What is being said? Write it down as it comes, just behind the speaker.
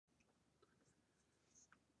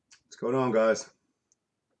going on, guys?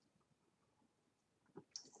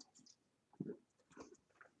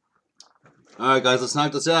 All right, guys, let's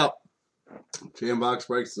knock this out. Jam box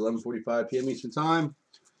breaks at 11:45 p.m. Eastern Time.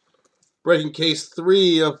 Breaking case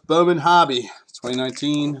 3 of Bowman Hobby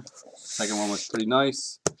 2019. Second one was pretty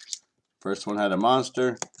nice. First one had a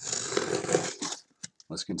monster.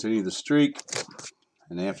 Let's continue the streak.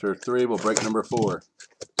 And after 3, we'll break number 4.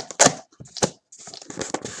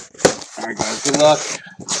 All right, guys, good luck.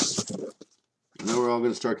 I know we're all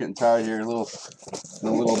going to start getting tired here in a little bit.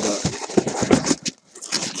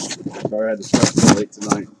 Sorry I had to start so late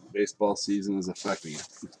tonight. Baseball season is affecting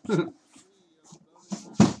it.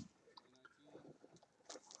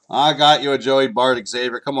 I got you a Joey Bart,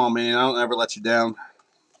 Xavier. Come on, man. I don't ever let you down.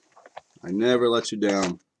 I never let you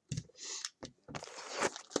down.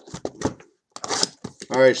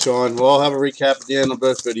 All right, Sean. We'll all have a recap at the end of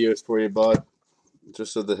both videos for you, bud.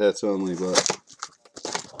 Just of the hits only, but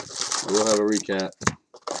we'll have a recap.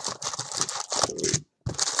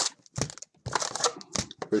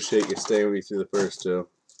 Appreciate you staying with me through the first 2.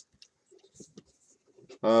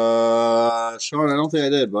 Sean, I don't think I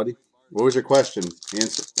did, buddy. What was your question?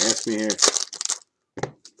 Ask me here.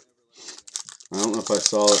 I don't know if I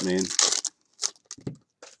saw it, man.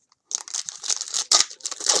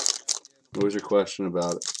 What was your question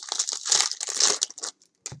about it?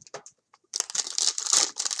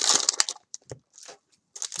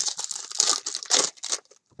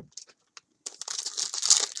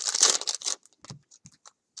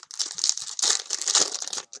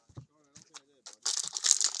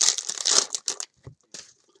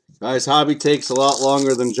 Guys, hobby takes a lot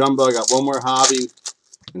longer than jumbo. I got one more hobby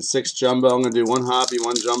and 6 jumbo. I'm going to do 1 hobby,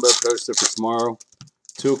 1 jumbo posted for tomorrow.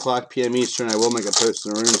 2 o'clock p.m. Eastern. I will make a post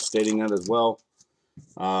in the room stating that as well.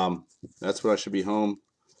 That's when I should be home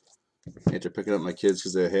after picking up my kids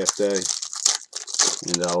because they're half day.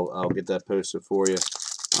 And I'll get that posted for you.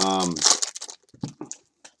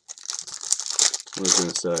 What was I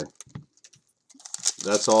going to say?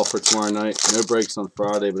 That's all for tomorrow night. No breaks on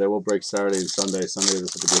Friday, but I will break Saturday and Sunday. Sunday will have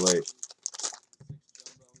to be late.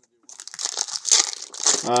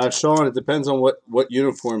 Sean, it depends on what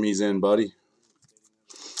uniform he's in, buddy.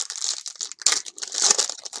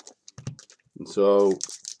 And so,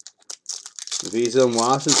 if he's in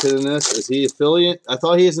Washington in this, is he affiliate? I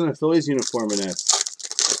thought he is in a Phillies uniform in this.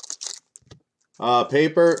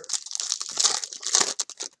 Paper.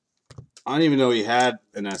 I don't even know he had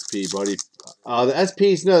an SP, buddy. The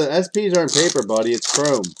SPs, no, the SPs aren't paper, buddy. It's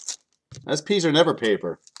chrome. SPs are never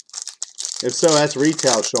paper. If so, that's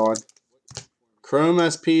retail, Sean. Chrome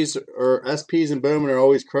SPs or SPs and Bowman are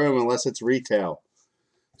always chrome unless it's retail.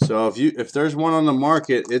 So if there's one on the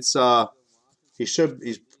market, it's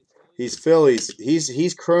he's Phillies.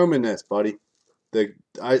 He's chrome in this, buddy.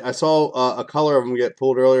 I saw a color of them get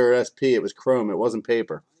pulled earlier at SP. It was chrome. It wasn't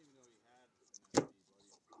paper.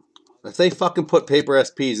 If they fucking put paper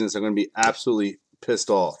SPs in this, I'm going to be absolutely pissed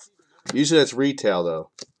off. Usually that's retail, though.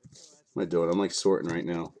 What am I doing? I'm like sorting right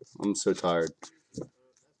now. I'm so tired.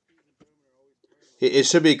 It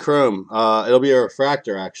should be chrome. It'll be a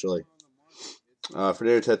refractor, actually.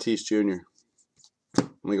 Fernando Tatis Jr.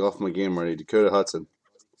 Let me go off my game already. Dakota Hudson.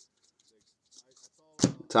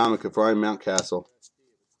 Atomic of Ryan Mountcastle.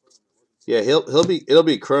 Yeah, it'll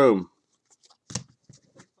be chrome.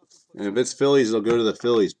 And if it's Phillies, it'll go to the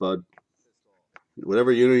Phillies, bud.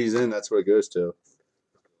 Whatever unit he's in, that's where it goes to.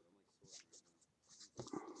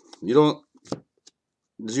 You don't...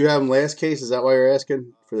 Did you have him last case? Is that why you're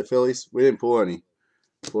asking for the Phillies? We didn't pull any.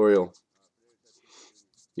 Floreal.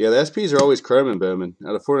 Yeah, the SPs are always chrome in Bowman.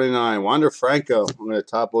 Out of 49, Wander Franco. I'm going to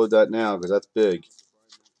top load that now because that's big.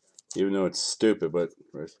 Even though it's stupid, but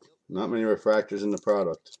there's not many refractors in the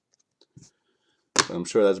product. So I'm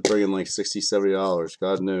sure that's bringing like $60, $70.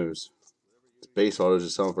 God knows. Base autos are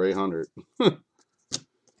selling for $800.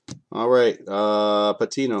 All right,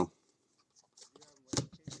 Patino.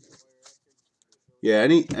 Yeah,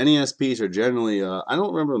 any SPs are generally. I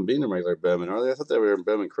don't remember them being in regular Bowman, are they? I thought they were in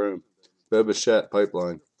Bowman Chrome. Bobichette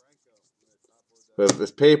Pipeline. But if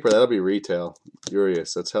it's paper, that'll be retail.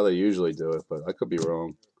 Curious. That's how they usually do it, but I could be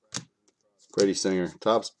wrong. Brady Singer.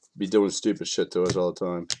 Topps be doing stupid shit to us all the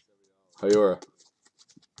time. Hayora.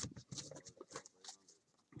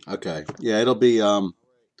 Okay. Yeah, it'll be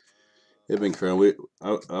it'd been chrome.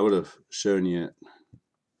 I would have shown you it.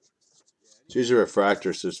 It's usually a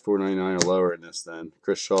refractor, so it's $4.99 or lower in this then.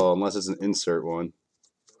 Chris Shaw, unless it's an insert one.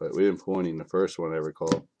 But we didn't pull any in the first one, I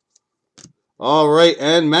recall. All right,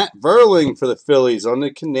 and Matt Verling for the Phillies on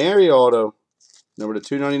the Canary auto. Number to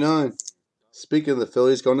 299. Speaking of the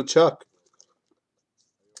Phillies, going to Chuck.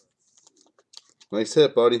 Nice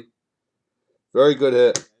hit, buddy. Very good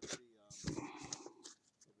hit.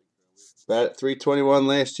 Batted .321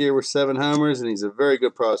 last year with 7 homers, and he's a very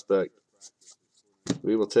good prospect.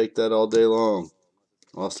 We will take that all day long.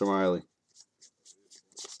 Austin Riley.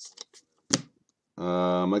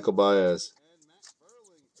 Michael Baez.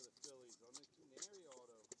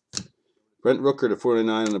 Brent Rooker to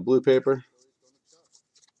 49 on the blue paper.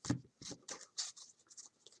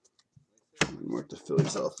 Mark the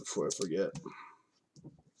Phillies off before I forget.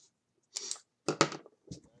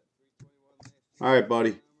 All right,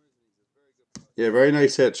 buddy. Yeah, very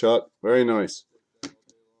nice hit, Chuck. Very nice.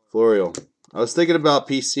 Florial. I was thinking about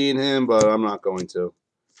PCing him, but I'm not going to.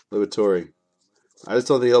 Liberatore. I just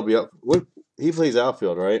don't think he'll be up. What? He plays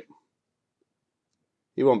outfield, right?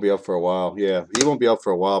 He won't be up for a while. Yeah, he won't be up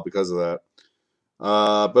for a while because of that.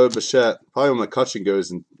 Bo Bichette. Probably when McCutcheon goes,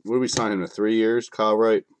 and what do we sign him to 3 years? Kyle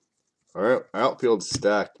Wright. All right, outfield's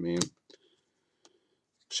stacked, man.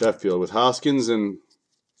 Sheffield with Hoskins and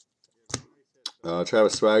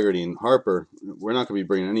Travis Swaggerty and Harper. We're not going to be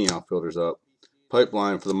bringing any outfielders up.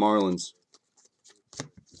 Pipeline for the Marlins.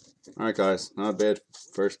 All right, guys. Not a bad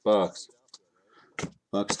first box.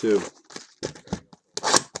 Box 2.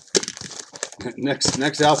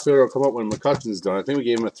 Next outfielder will come up when McCutcheon's done. I think we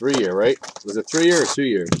gave him a 3-year, right? Was it 3-year or 2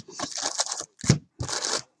 years?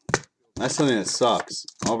 That's something that sucks.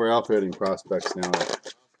 All of our outfielding prospects now,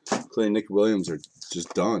 including Nick Williams, are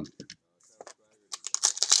just done.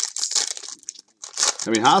 I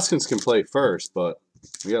mean, Hoskins can play first, but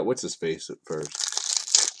we got what's his face at first.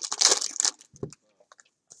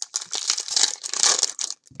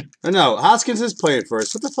 Or no, Hoskins is playing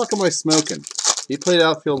first. What the fuck am I smoking? He played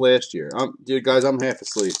outfield last year. Dude, guys, I'm half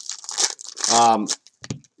asleep.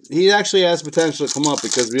 He actually has potential to come up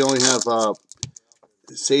because we only have not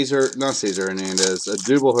Cesar Hernandez, a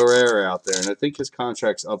Dubal Herrera out there, and I think his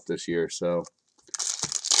contract's up this year. So,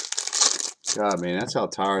 God, man, that's how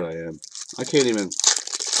tired I am. I can't even.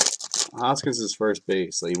 Hoskins is first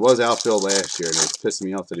base. Like, he was outfield last year, and it was pissing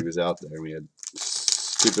me off that he was out there. We had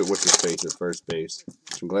stupid what's his face at first base.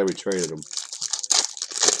 I'm glad we traded him.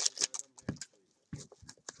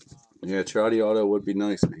 Yeah, Trotty Auto would be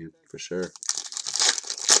nice, man, for sure.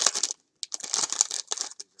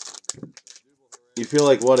 You feel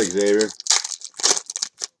like what, Xavier?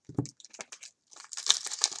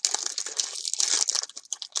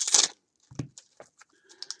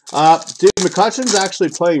 Dude, McCutcheon's actually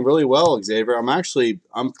playing really well, Xavier.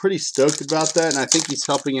 I'm pretty stoked about that, and I think he's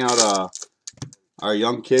helping out our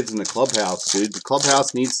young kids in the clubhouse, dude. The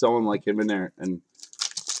clubhouse needs someone like him in there, and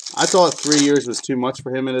I thought 3 years was too much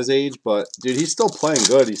for him at his age, but dude, he's still playing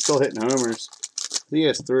good. He's still hitting homers. I think he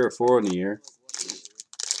has 3 or 4 in a year.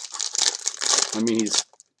 I mean,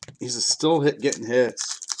 he's still getting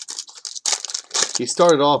hits. He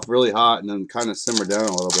started off really hot and then kind of simmered down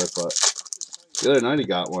a little bit, but the other night he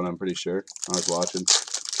got one, I'm pretty sure. I was watching.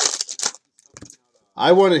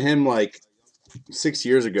 I wanted him like 6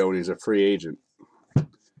 years ago when he was a free agent.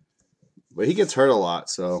 But he gets hurt a lot,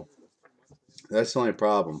 so that's the only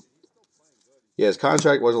problem. Yeah, his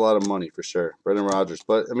contract was a lot of money for sure. Brendan Rodgers.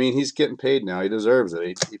 But, I mean, he's getting paid now. He deserves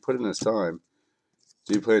it. He put in his time.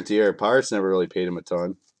 Dude playing Tierra. Pirates never really paid him a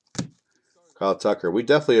ton. Kyle Tucker. We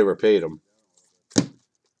definitely overpaid him.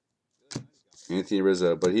 Anthony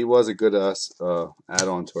Rizzo. But he was a good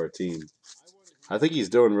add-on to our team. I think he's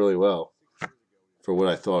doing really well for what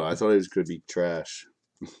I thought. I thought he was going to be trash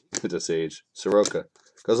at this age. Soroka.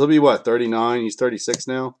 Because he'll be, what, 39? He's 36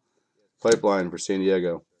 now? Pipeline for San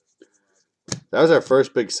Diego. That was our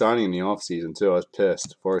first big signing in the offseason, too. I was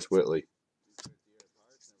pissed. Forrest Whitley.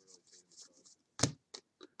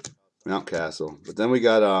 Mountcastle. But then we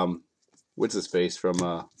got, what's his face from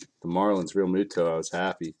the Marlins, Real Muto. I was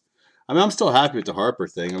happy. I mean, I'm still happy with the Harper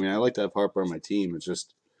thing. I mean, I like to have Harper on my team. It's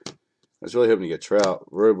just, I was really hoping to get Trout.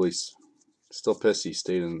 Robley's still pissed he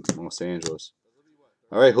stayed in Los Angeles.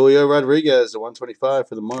 All right, Julio Rodriguez, the 125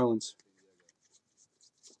 for the Marlins.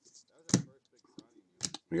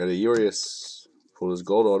 We got a Urias. Pulled his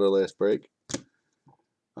gold auto last break.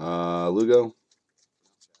 Lugo.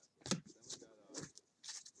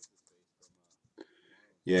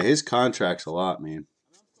 Yeah, his contract's a lot, man.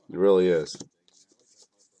 It really is.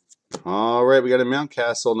 All right, we got a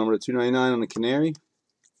Mountcastle, number 299 on the Canary.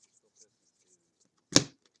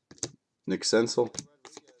 Nick Senzel.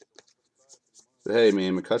 But hey,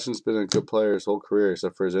 man, McCutcheon's been a good player his whole career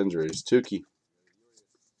except for his injuries. Tukey.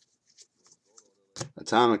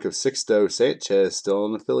 Atomic of Sixto Sanchez still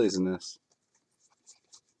in the Phillies in this.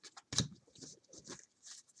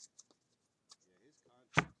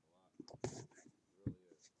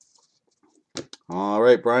 All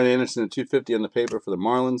right, Brian Anderson at 250 on the paper for the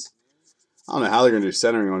Marlins. I don't know how they're going to do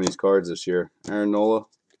centering on these cards this year. Aaron Nola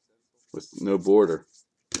with no border.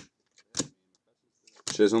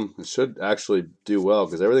 Chisholm. It should actually do well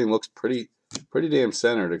because everything looks pretty damn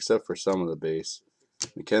centered except for some of the base.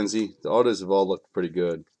 McKenzie, the autos have all looked pretty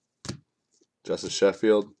good. Justice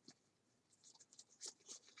Sheffield.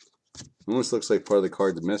 Almost looks like part of the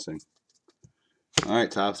card's missing. All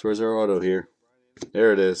right, Tops, where's our auto here?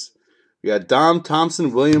 There it is. We got Dom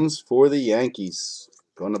Thompson Williams for the Yankees.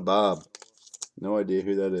 Going to Bob. No idea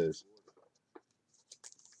who that is.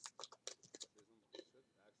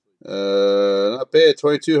 Not bad.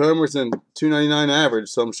 22 homers and 299 average,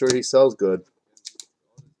 so I'm sure he sells good.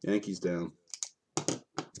 Yankees down.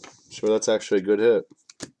 Sure, that's actually a good hit.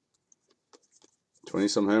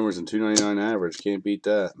 20-some homers and 299 average. Can't beat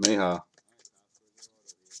that. Meha.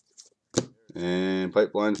 And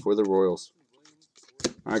pipeline for the Royals.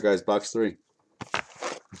 All right, guys, box 3.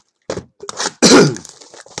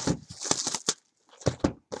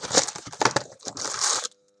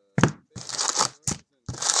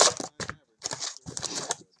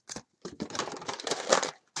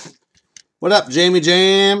 What up, Jamie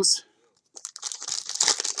Jams?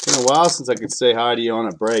 Been a while since I could say hi to you on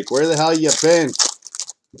a break. Where the hell you been?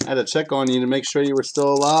 I had to check on you to make sure you were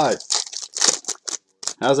still alive.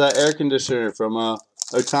 How's that air conditioner from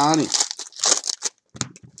Otani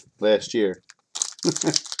last year?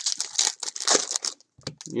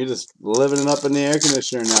 You're just living it up in the air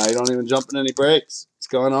conditioner now. You don't even jump in any breaks. What's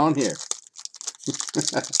going on here?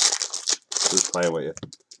 Just playing with you.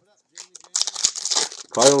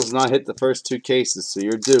 Cardinals not hit the first 2 cases, so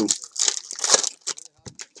you're due.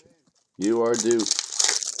 You are due.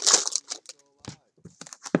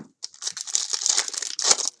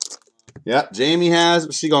 Yep, Jamie has.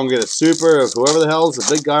 She gonna get a super of whoever the hell's the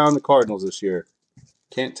big guy on the Cardinals this year.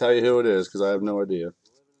 Can't tell you who it is because I have no idea.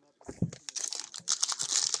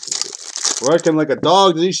 Working like a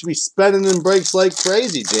dog. You should be spending in breaks like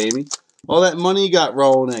crazy, Jamie. All that money you got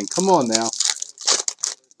rolling in. Come on now.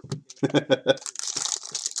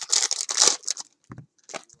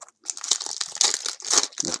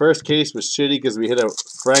 The first case was shitty because we hit a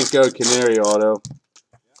Franco Canary auto.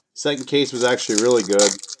 Second case was actually really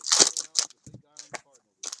good.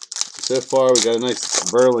 So far, we got a nice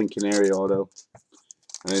Verlin Canary auto.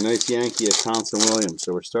 And a nice Yankee at Thompson Williams.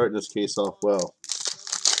 So we're starting this case off well.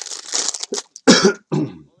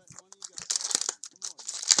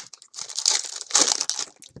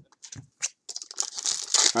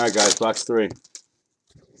 Alright guys, box 3.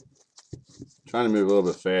 Trying to move a little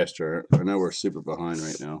bit faster. I know we're super behind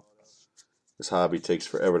right now. This hobby takes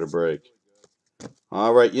forever to break.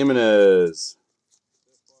 Alright, Jimenez.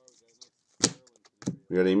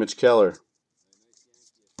 We got a Mitch Keller.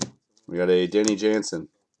 We got a Danny Jansen.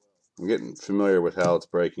 I'm getting familiar with how it's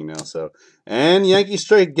breaking now. And Yankee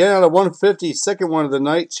straight again out of 150. Second one of the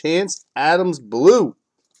night. Chance Adams Blue.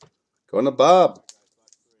 Going to Bob.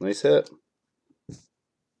 Nice hit.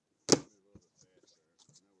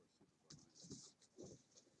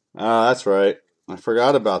 That's right. I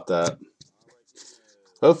forgot about that.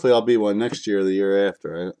 Hopefully I'll be one next year or the year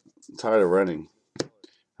after. I'm tired of renting.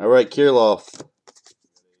 Alright, Kirilloff.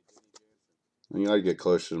 I gotta get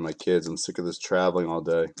closer to my kids. I'm sick of this traveling all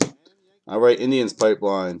day. Alright, Indians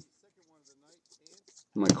pipeline.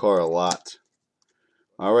 In my car a lot.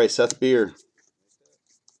 Alright, Seth Beer.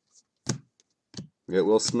 We got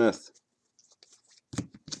Will Smith.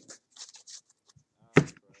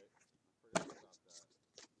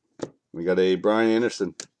 We got a Brian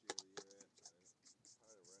Anderson.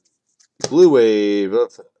 Blue Wave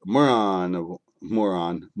of Moran,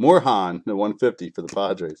 the 150 for the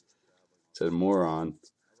Padres. Said Moron.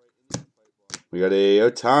 We got a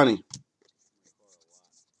Otani.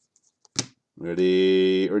 We got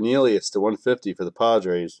a Ornelius to 150 for the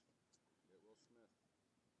Padres.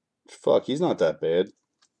 Fuck, he's not that bad.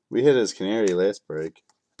 We hit his Canary last break.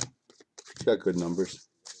 He's got good numbers.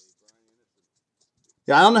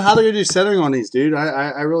 Yeah, I don't know how they're gonna do centering on these, dude.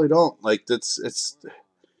 I really don't. Like it's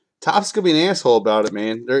Top's gonna be an asshole about it,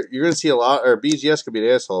 man. You're gonna see a lot, or BGS could be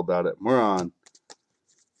an asshole about it. Moron.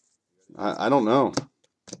 I don't know.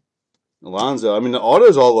 Alonzo. I mean, the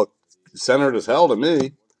autos all look centered as hell to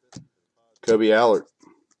me. Kobe Allard.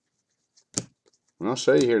 And I'll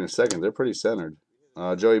show you here in a second. They're pretty centered.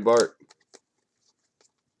 Joey Bart.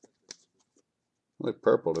 Look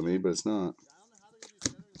purple to me, but it's not.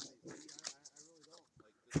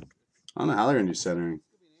 I don't know how they're going to do centering.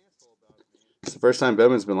 It's the first time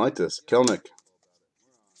Bowman's been like this. Kelnick.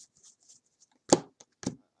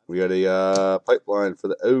 We got a pipeline for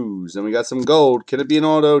the O's. And we got some gold. Can it be an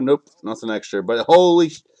auto? Nope. Nothing extra. But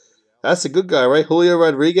holy... That's a good guy, right? Julio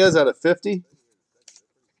Rodriguez out of 50.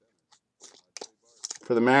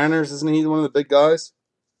 For the Mariners. Isn't he one of the big guys?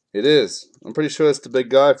 It is. I'm pretty sure that's the big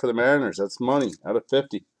guy for the Mariners. That's money out of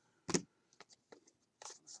 50.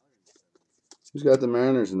 Who's got the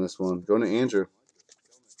Mariners in this one? Going to Andrew.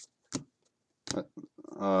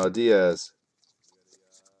 Diaz.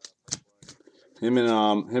 Him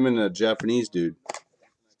and a Japanese dude.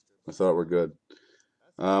 I thought were good.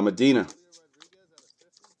 Medina.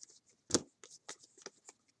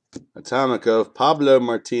 Atomico. Pablo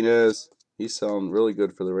Martinez. He's selling really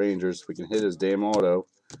good for the Rangers. If we can hit his damn auto.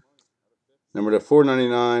 Number to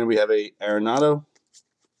 499, we have a Arenado.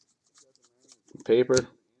 Paper.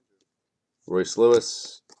 Royce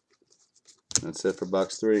Lewis. That's it for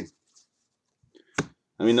box 3.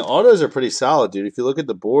 I mean, the autos are pretty solid, dude. If you look at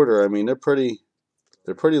the border, I mean, they're pretty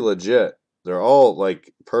legit. They're all,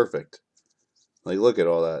 like, perfect. Like, look at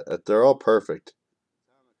all that. They're all perfect.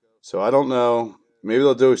 So I don't know. Maybe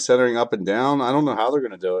they'll do centering up and down. I don't know how they're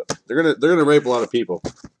gonna do it. They're gonna rape a lot of people.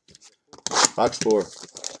 Box 4.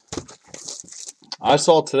 I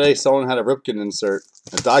saw today someone had a Ripken insert,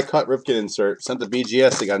 a die cut Ripken insert. Sent to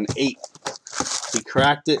BGS. They got an 8. He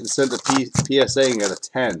cracked it and sent to PSA and got a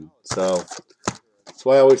 10. So that's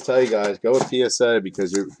why I always tell you guys, go with PSA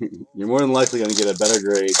because you're more than likely going to get a better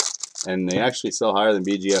grade, and they actually sell higher than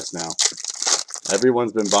BGS now.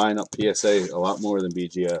 Everyone's been buying up PSA a lot more than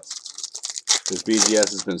BGS because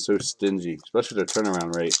BGS has been so stingy, especially their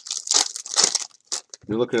turnaround rate.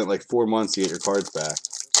 You're looking at like 4 months to get your cards back.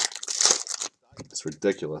 It's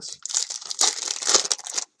ridiculous.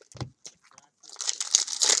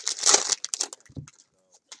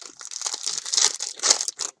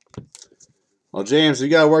 Well, James, we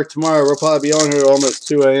got to work tomorrow. We'll probably be on here almost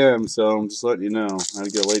 2 a.m., so I'm just letting you know. I had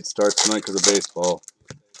to get a late start tonight because of baseball.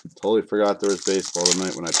 Totally forgot there was baseball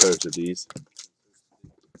tonight when I posted these.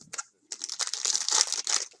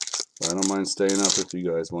 But I don't mind staying up if you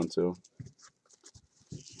guys want to.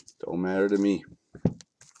 Don't matter to me.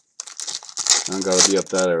 I don't got to be up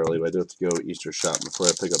that early, but I do have to go Easter shopping before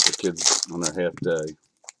I pick up the kids on their half day.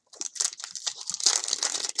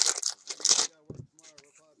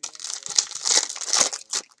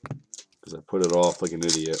 Because I put it off like an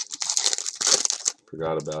idiot.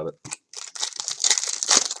 Forgot about it.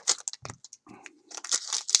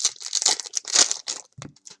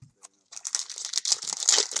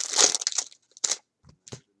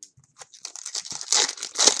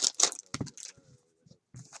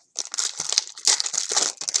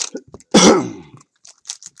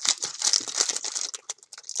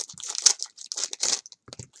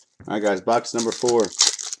 Alright guys, box number 4.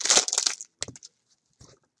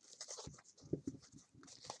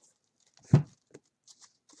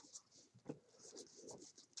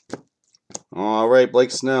 Alright,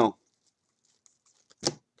 Blake Snell.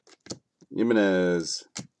 Jimenez.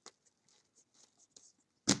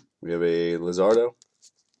 We have a Lizardo.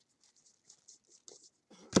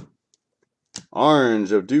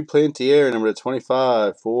 Orange of Duplantier, number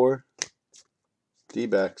 25 for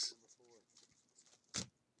D-backs.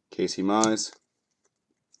 Casey Mize.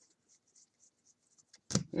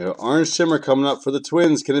 We have orange shimmer coming up for the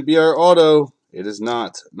Twins. Can it be our auto? It is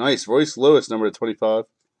not. Nice. Royce Lewis, number 25.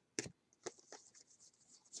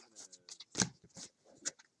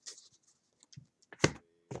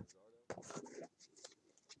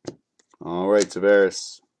 All right,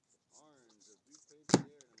 Tavares.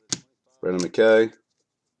 Brendan McKay.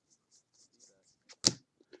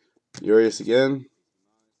 Urias again.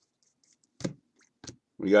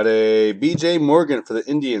 We got a B.J. Morgan for the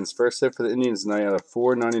Indians. First hit for the Indians tonight out of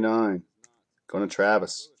 499. Going to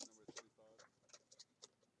Travis.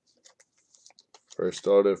 First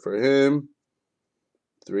auto for him.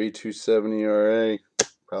 3.27 ERA.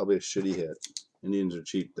 Probably a shitty hit. Indians are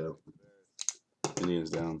cheap, though.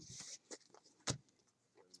 Indians down.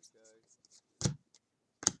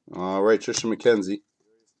 All right, Tristan McKenzie.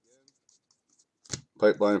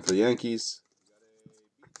 Pipeline for the Yankees.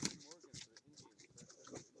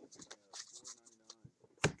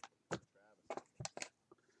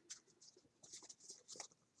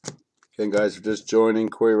 Again, guys, for just joining,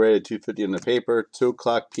 Corey Ray at 2:50 in the paper. 2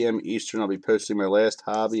 o'clock p.m. Eastern, I'll be posting my last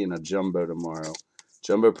hobby and a jumbo tomorrow.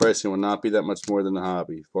 Jumbo pricing will not be that much more than the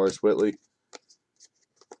hobby. Forrest Whitley.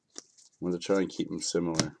 I'm going to try and keep them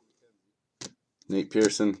similar. Nate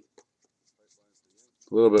Pearson.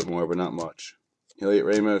 A little bit more, but not much. Elliot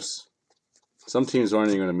Ramos. Some teams aren't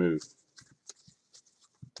even going to move.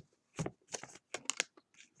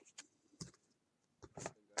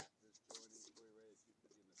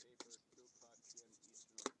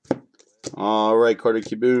 All right, Carter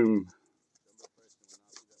Kieboom.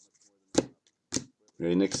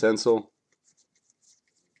 Ready, Nick Senzel.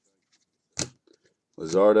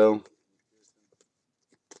 Lizardo.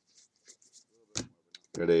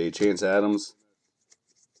 Got a Chance Adams.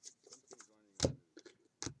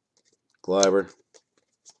 Gleiber.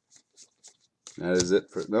 That is it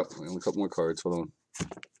for. Nope, only a couple more cards. Hold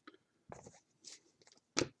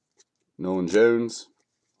on. Nolan Jones.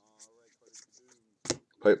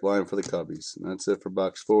 Pipeline for the Cubbies. And that's it for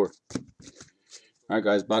box 4. Alright,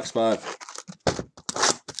 guys, box 5.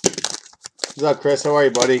 What's up, Chris? How are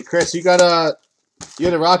you, buddy? Chris, you had a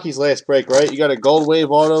Rockies last break, right? You got a Gold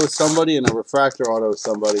Wave auto with somebody and a Refractor auto with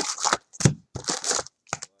somebody.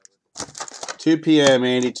 2 p.m.,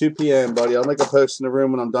 Andy. 2 p.m., buddy. I'll make a post in the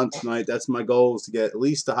room when I'm done tonight. That's my goal, is to get at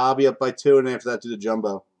least the hobby up by 2, and after that, do the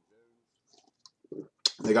jumbo.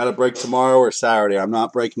 They got a break tomorrow or Saturday. I'm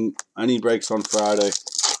not breaking any breaks on Friday.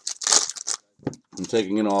 I'm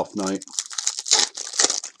taking an off night.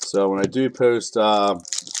 So when I do post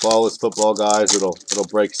Flawless Football, guys, it'll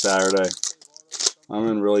break Saturday. I'm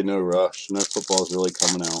in really no rush. No football's really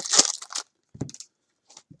coming out.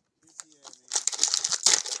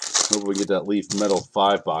 Hope we get that Leaf Metal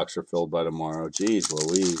 5-boxer filled by tomorrow. Jeez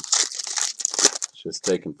Louise. It's just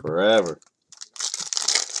taking forever.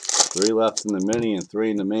 3 left in the mini and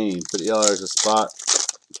 3 in the main. $50 a spot.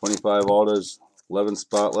 25 autos. 11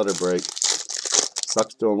 spot letter break.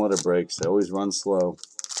 Sucks doing letter breaks. They always run slow.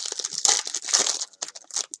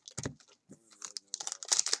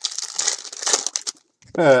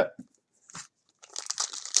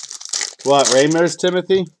 What, Ramos,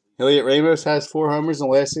 Timothy? Elliot Ramos has 4 homers in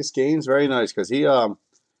the last 6 games. Very nice, because he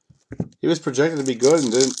was projected to be good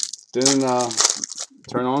and didn't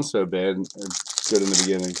turn on so bad and good in the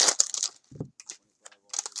beginning.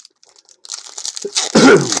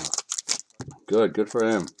 Good for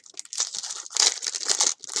him.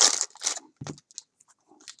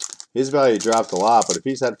 His value dropped a lot, but if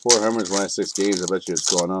he's had 4 homers in the last 6 games, I bet you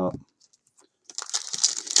it's gone up.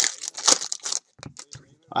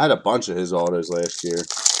 I had a bunch of his autos last year.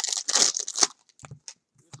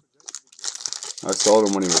 I sold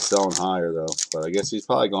him when he was selling higher, though. But I guess he's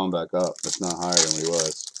probably going back up. If not higher than he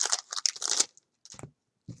was.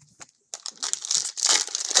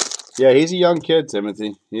 Yeah, he's a young kid,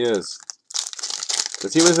 Timothy. He is.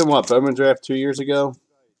 Because he was in, what, Bowman draft 2 years ago?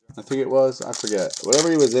 I think it was. I forget. Whatever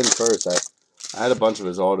he was in first, I had a bunch of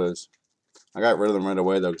his autos. I got rid of them right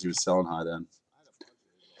away, though, because he was selling high then.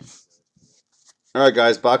 All right,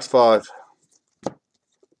 guys, box 5.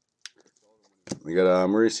 We got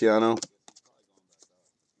Mauriciano.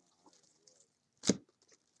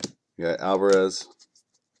 We got Alvarez.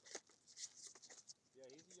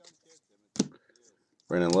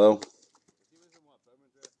 Brandon Lowe.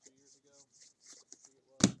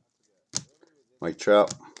 Mike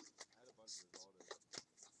Trout.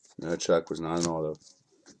 No, Chuck was not an auto.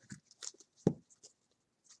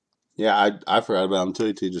 Yeah, I forgot about him,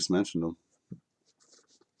 too. You just mentioned him.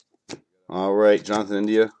 All right, Jonathan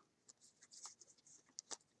India.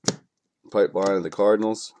 Pipeline of the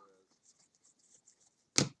Cardinals.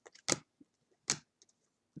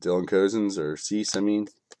 Dylan Cousins, or Cease, I mean.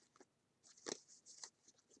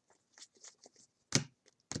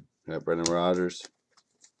 Got Brendan Rodgers.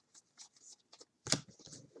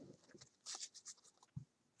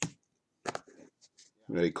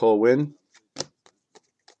 We got a Cole Winn.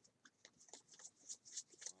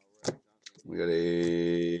 We got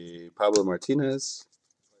a Pablo Martinez.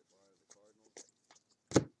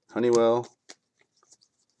 Honeywell.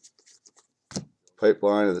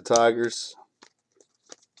 Pipeline of the Tigers.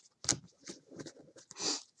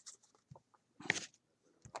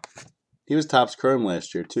 He was Topps Chrome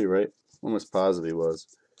last year too, right? Almost positive he was.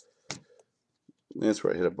 That's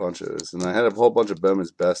where I hit a bunch of those. And I had a whole bunch of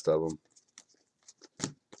Bowman's best of them.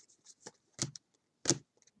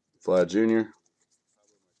 Vlad Jr.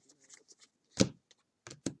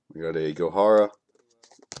 We got a Gohara.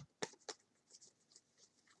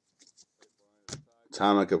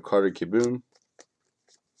 Atomic of Carter Kieboom.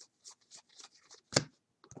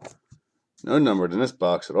 No numbered in this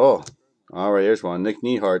box at all. All right, here's one. Nick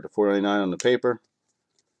Nehart to 499 on the paper.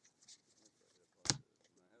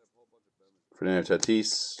 Fernando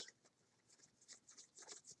Tatis.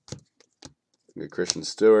 We got Christian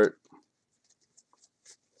Stewart.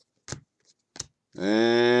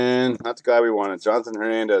 And not the guy we wanted. Jonathan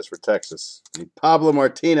Hernandez for Texas. And Pablo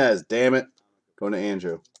Martinez, damn it. Going to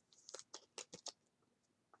Andrew.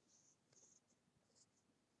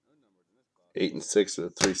 Eight and 6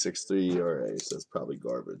 with a 3.63 ERA, so that's probably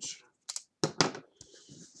garbage.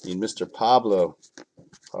 Need Mr. Pablo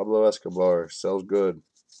Escobar. Sells good.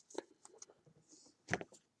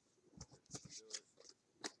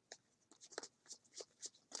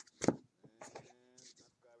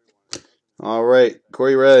 All right,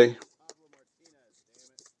 Corey Ray.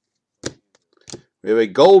 We have a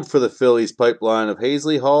gold for the Phillies pipeline of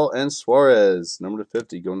Hazley, Hall, and Suarez. Number to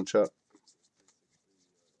 50 going to Chuck.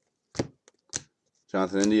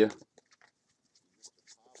 Jonathan India.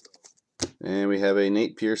 And we have a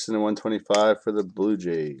Nate Pearson at 125 for the Blue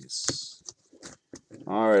Jays.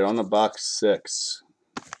 All right, on the box 6.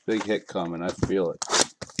 Big hit coming. I feel it.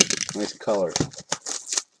 Nice color.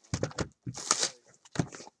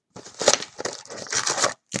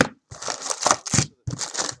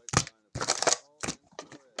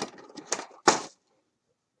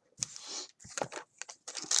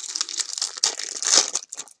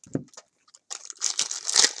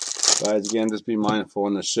 Guys, again, just be mindful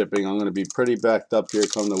in the shipping. I'm going to be pretty backed up here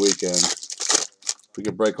come the weekend. If we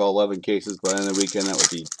could break all 11 cases by the end of the weekend, that would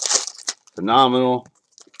be phenomenal.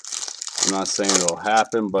 I'm not saying it'll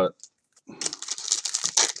happen, but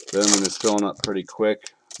Bowman is filling up pretty quick,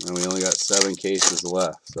 and we only got 7 cases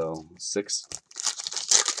left. So 6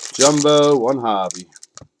 jumbo, 1 hobby.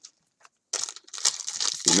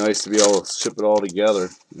 Be nice to be able to ship it all together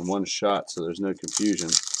in one shot so there's no confusion.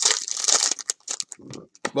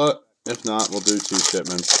 But if not, we'll do 2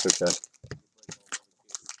 shipments. Okay.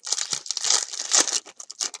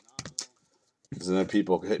 Because then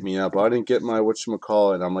people hit me up. I didn't get my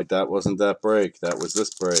whatchamacallit. And I'm like, that wasn't that break. That was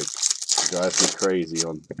this break. It drives me crazy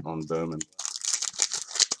on Bowman.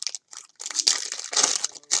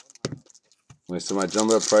 So my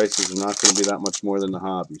jumbo prices are not going to be that much more than the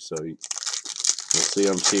hobby. So you'll see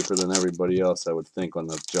I'm cheaper than everybody else, I would think, on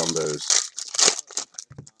the jumbos.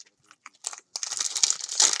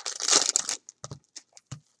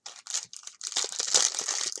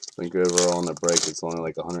 I think overall on the break it's only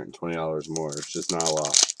like $120 more. It's just not a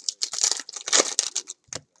lot.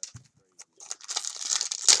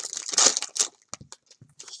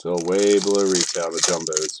 Still way below retail, the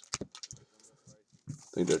jumbos. I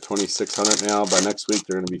think they're $2,600 now. By next week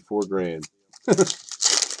they're going to be $4 grand.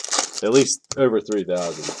 At least over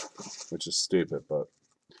 3,000, which is stupid, but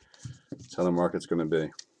that's how the market's going to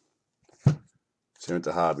be. Same with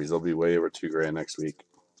the hobbies. They'll be way over 2 grand next week.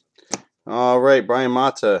 All right, Brian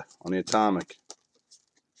Mata on the Atomic.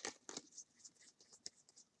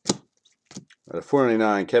 At a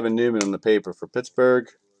 499, Kevin Newman on the paper for Pittsburgh.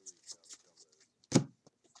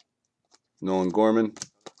 Nolan Gorman.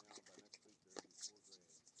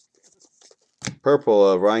 Purple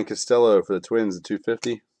of Ryan Costello for the Twins at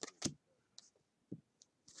 250.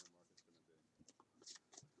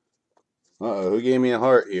 Uh-oh, who gave me a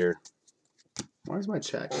heart here? Why is my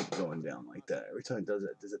chat going down like that? Every time it does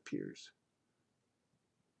that, it disappears.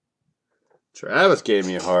 Travis gave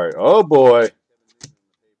me a heart. Oh, boy.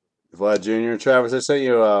 Vlad Jr. Travis, I sent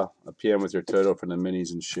you a PM with your total for the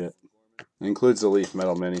minis and shit. It includes the Leaf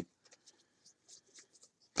Metal Mini.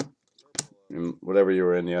 And whatever you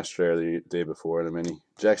were in yesterday or the day before, the mini.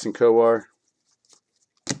 Jackson Kowar.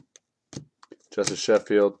 Justice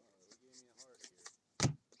Sheffield.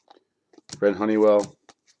 Brent Honeywell.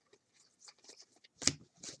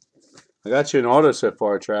 I got you an auto so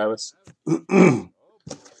far, Travis.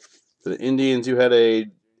 For the Indians, you had a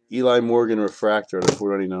Eli Morgan refractor at a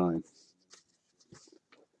 499.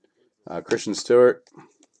 Christian Stewart.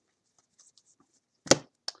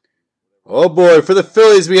 Oh boy, for the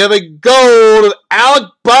Phillies, we have a gold of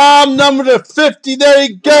Alec Baum, number to 50. There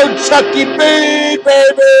you go, Chucky B,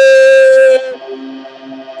 baby!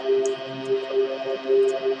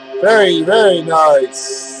 Very, very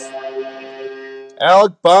nice.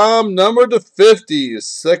 Alec Baum, number to 50.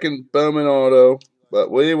 Second Bowman auto.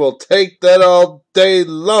 But we will take that all day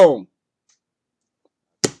long.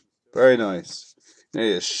 Very nice. He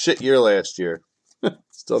had a shit year last year.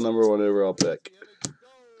 Still number 1 overall pick.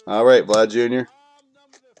 All right, Vlad Jr.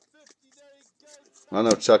 I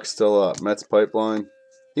know Chuck's still up. Mets pipeline.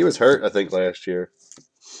 He was hurt, I think, last year.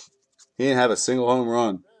 He didn't have a single home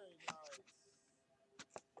run.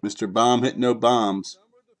 Mr. Baum hit no bombs.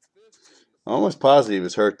 I'm almost positive he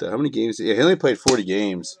was hurt, though. How many games? Yeah, he only played 40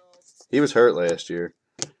 games. He was hurt last year.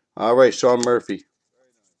 All right, Sean Murphy.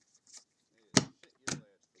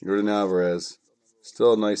 Jordan Alvarez.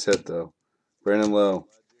 Still a nice hit, though. Brandon Lowe.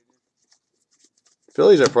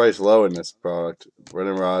 Phillies are priced low in this product.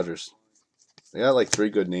 Brendan Rodgers. They got like 3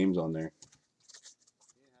 good names on there.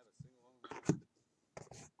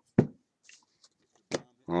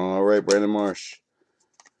 All right, Brandon Marsh.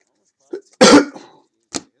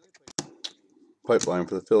 Pipeline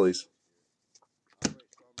for the Phillies.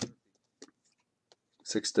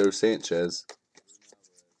 Sixto Sanchez.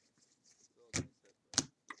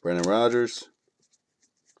 Brandon Rodgers.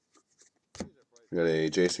 We got a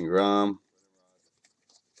Jason Grom.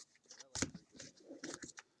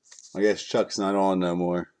 I guess Chuck's not on no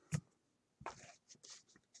more.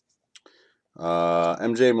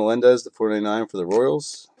 MJ Melendez, the 499 for the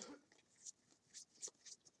Royals.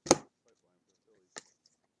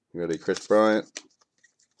 We got a Chris Bryant.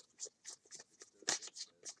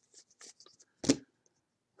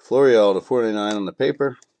 Florial, the 499 on the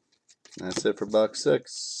paper. That's it for box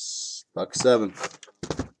 6. Box 7.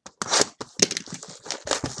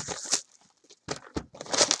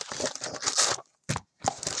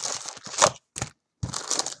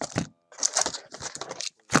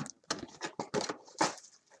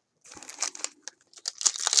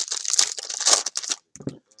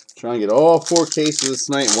 Trying to get all 4 cases this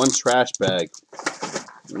night in one trash bag.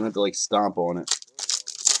 You don't have to like stomp on it.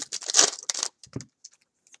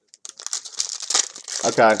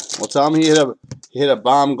 Okay, well tell him he hit a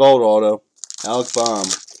bomb gold auto. Alex Bomb.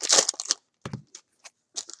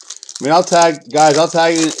 I mean, I'll tag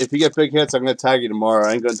you if you get big hits. I'm gonna tag you tomorrow.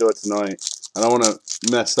 I ain't gonna do it tonight. I don't want to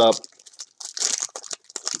mess up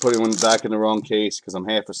putting one back in the wrong case because I'm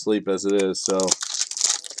half asleep as it is. So,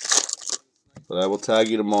 but I will tag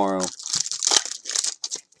you tomorrow.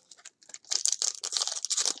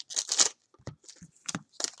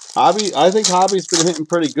 I think Hobby's been hitting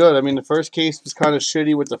pretty good. I mean, the first case was kind of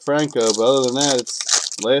shitty with the Franco, but other than that, it's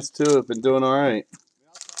last 2 have been doing all right.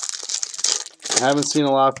 I haven't seen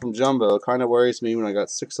a lot from Jumbo. It kind of worries me when I got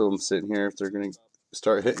 6 of them sitting here if they're going to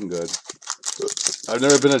start hitting good. I've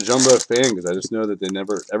never been a Jumbo fan because I just know that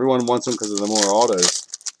everyone wants them because of the more autos,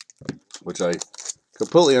 which I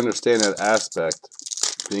completely understand that aspect.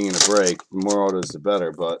 Being in a break, the more autos the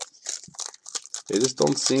better, but they just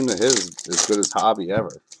don't seem to hit as good as Hobby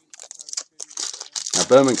ever. Now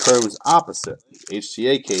Bowman Chrome's opposite.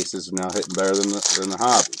 HTA cases are now hitting better than the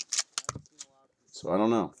Hobby. So I don't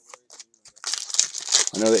know.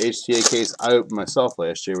 I know the HTA case I opened myself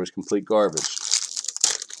last year was complete garbage.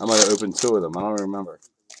 I might have opened 2 of them. I don't remember.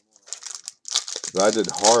 But I did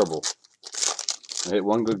horrible. I hit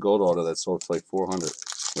 1 good gold auto that sold for like 400,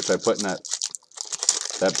 which I put in that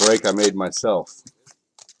break I made myself.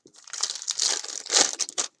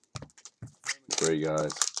 For you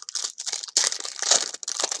guys.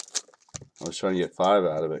 I was trying to get 5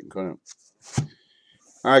 out of it and couldn't.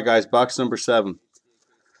 Alright guys, box number 7.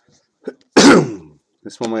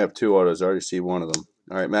 This one might have 2 autos. I already see 1 of them.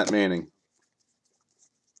 Alright, Matt Manning.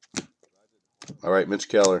 Alright, Mitch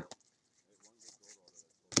Keller.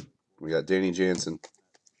 We got Danny Jansen.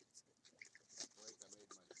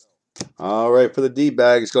 Alright, for the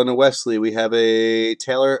D-bags, going to Wesley, we have a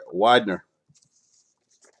Taylor Widener,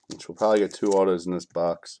 which will probably get 2 autos in this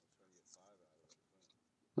box.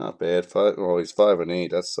 Not bad. He's 5-8.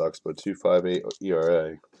 That sucks, but 2.58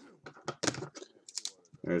 ERA.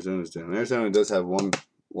 Arizona's down. Arizona does have one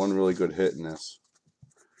really good hit in this.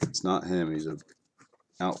 It's not him. He's an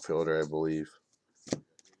outfielder, I believe.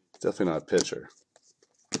 Definitely not a pitcher.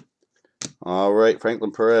 All right,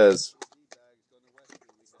 Franklin Perez.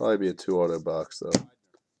 Probably be a 2 auto box though.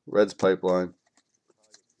 Reds pipeline.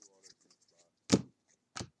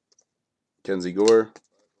 Kenzie Gore.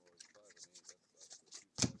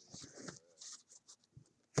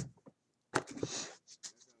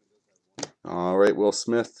 All right, Will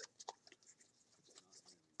Smith.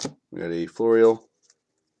 We got a Florial.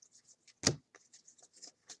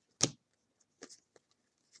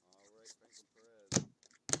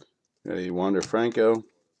 Got a Wander Franco.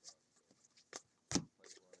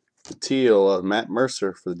 The teal, Matt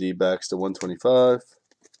Mercer for the D-backs to 125.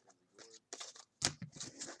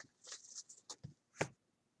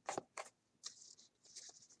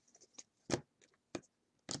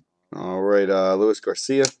 All right, Luis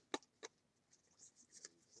Garcia.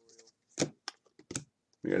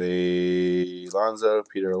 We got a Alonso,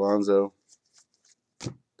 Peter Alonso,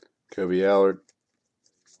 Kobe Allard,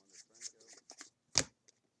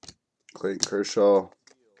 Clayton Kershaw,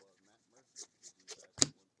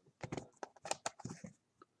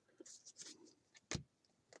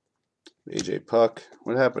 AJ Puck.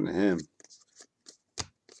 What happened to him?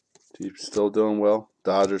 He's still doing well.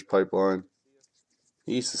 Dodgers pipeline.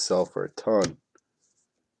 He used to sell for a ton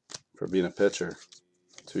for being a pitcher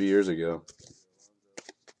 2 years ago.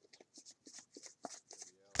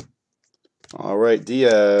 All right,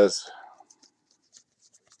 Diaz.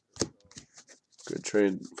 Good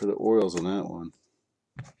trade for the Orioles on that one.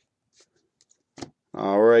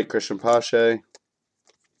 All right, Christian Pache.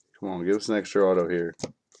 Come on, give us an extra auto here.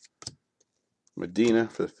 Medina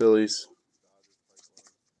for the Phillies.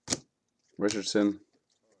 Richardson.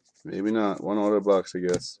 Maybe not. 1 auto box, I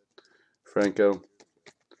guess. Franco.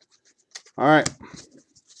 All right.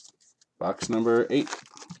 Box number 8.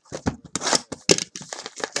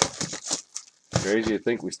 Crazy to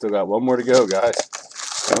think we still got 1 more to go, guys.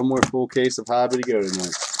 1 more full case of Hobby to go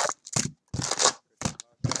tonight.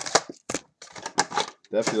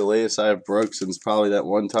 Definitely the latest I have broke since probably that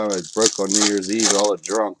one time I broke on New Year's Eve with all the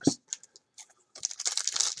drunks.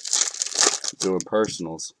 Doing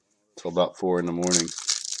personals till about 4 in the morning.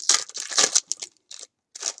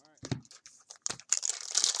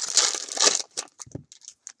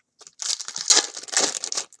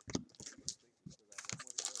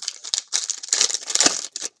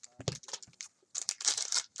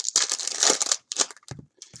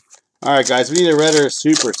 Alright guys, we need a red or a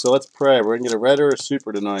super, so let's pray. We're going to get a red or a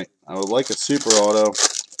super tonight. I would like a super auto.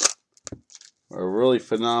 Or a really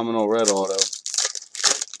phenomenal red auto.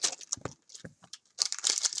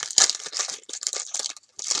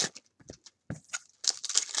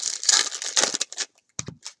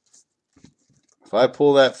 If I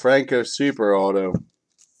pull that Franco super auto,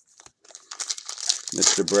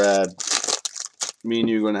 Mr. Brad, me and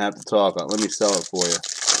you are going to have to talk. Let me sell it for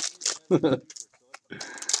you.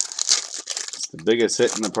 It's the biggest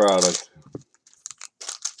hit in the product.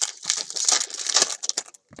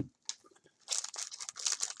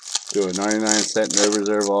 Do a 99-cent no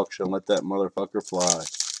reserve auction. Let that motherfucker fly.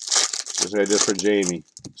 Just like I did for Jamie.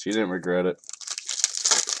 She didn't regret it.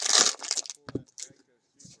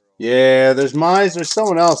 Yeah, there's Mize. There's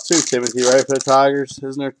someone else too, Timothy, right, for the Tigers?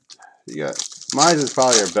 Isn't there? You got Mize is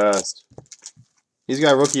probably your best. He's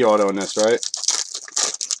got rookie auto in this, right?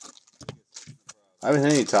 I haven't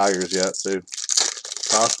hit any Tigers yet, so it's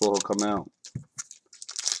possible he'll come out.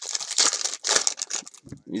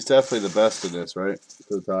 He's definitely the best in this, right?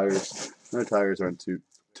 For the Tigers. No, Tigers aren't too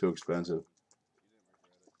expensive.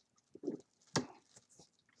 All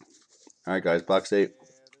right, guys, box 8.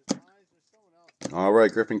 All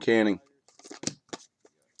right, Griffin Canning.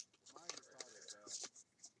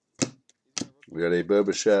 We got a Bo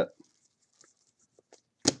Bichette.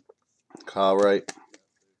 Kyle Wright.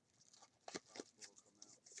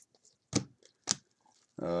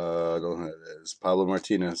 I don't know who it is. Pablo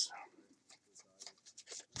Martinez.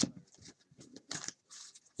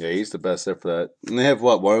 Yeah, he's the best there for that. And they have,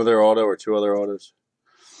 what, one other auto or 2 other autos?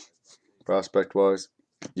 Prospect-wise.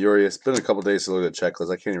 Yuri, it's been a couple days to look at the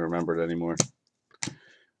checklist. I can't even remember it anymore.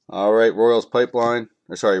 All right, Royals Pipeline.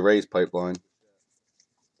 Or sorry, Rays Pipeline.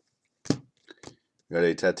 Got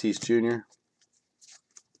a Tatis Jr.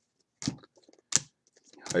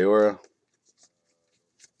 Iora.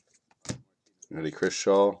 Got a Chris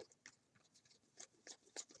Shaw.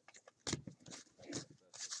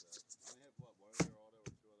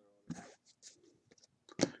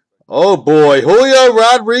 Oh boy, Julio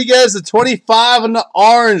Rodriguez at 25 in the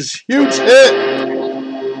orange. Huge hit.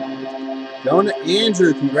 Going to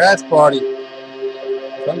Andrew. Congrats, buddy.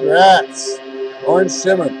 Congrats. Orange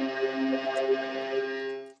Shimmer.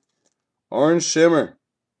 Orange Shimmer.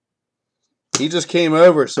 He just came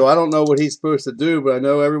over, so I don't know what he's supposed to do, but I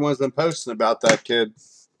know everyone's been posting about that kid.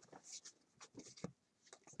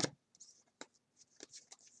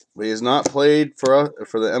 But he has not played for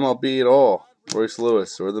the MLB at all, Royce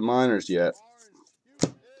Lewis, or the minors yet.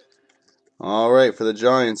 All right, for the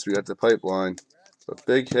Giants, we got the pipeline. A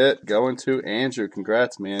big hit going to Andrew.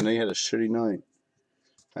 Congrats, man. I know you had a shitty night.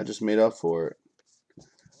 I just made up for it.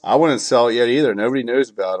 I wouldn't sell it yet either. Nobody knows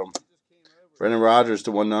about him. Brendan Rodgers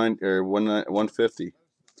to 150.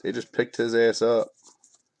 They just picked his ass up.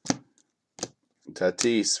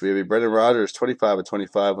 Tatis. We have a Brendan Rodgers 25 of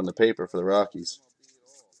 25 on the paper for the Rockies.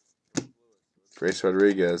 Grace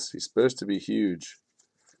Rodriguez. He's supposed to be huge.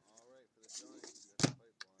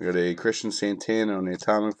 We got a Christian Santana on the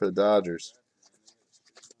atomic for the Dodgers.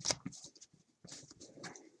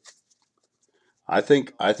 I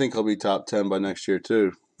think he'll be top 10 by next year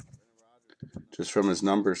too. Just from his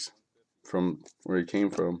numbers, from where he came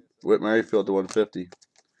from. Whit Merrifield to 150.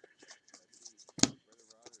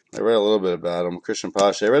 I read a little bit about him. Christian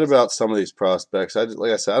Pache. I read about some of these prospects.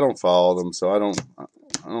 Like I said, I don't follow them, so I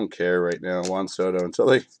don't care right now. Juan Soto until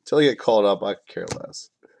they get called up, I could care less.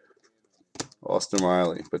 Austin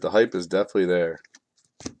Riley, but the hype is definitely there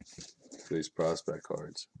for these prospect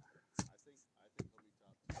cards.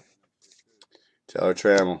 Taylor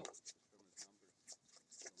Trammell.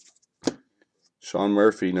 Sean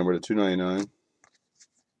Murphy, number to 299.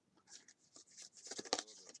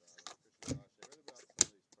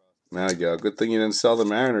 Madigal. Good thing you didn't sell the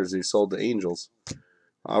Mariners. You sold the Angels.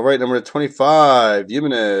 All right, number 25.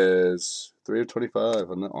 Jimenez. 3 of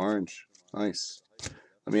 25 on the orange. Nice.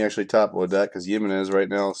 Let me actually top load that because Jimenez right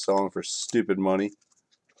now is selling for stupid money.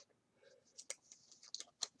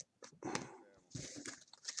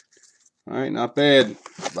 All right, not bad.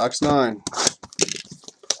 Box 9.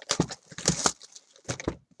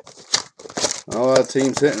 A lot of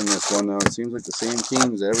teams hitting this one, though. It seems like the same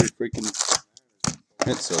teams every freaking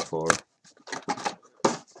hit so far.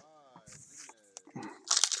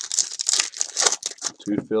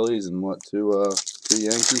 2 Phillies and what, 2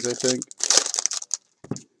 Yankees, I think.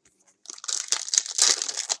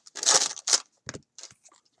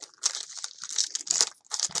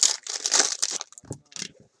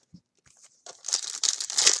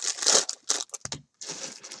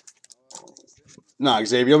 Nah,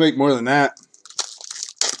 Xavier, you'll make more than that.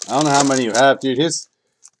 I don't know how many you have, dude. His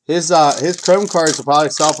Chrome cards will probably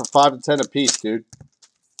sell for 5 to 10 a piece, dude.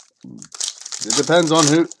 It depends on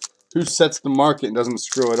who sets the market and doesn't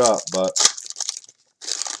screw it up, but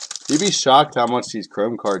you'd be shocked how much these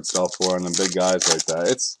Chrome cards sell for on the big guys like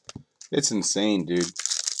that. It's insane, dude.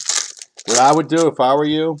 What I would do if I were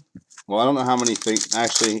you, well, I don't know how many things.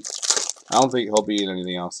 Actually, I don't think he'll be in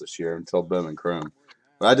anything else this year until Bowman Chrome.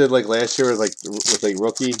 What I did like last year was with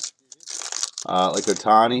rookie, like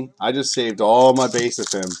Otani. I just saved all my base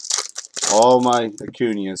of him, all my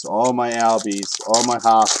Acuñas, all my Albies, all my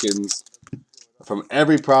Hoskins, from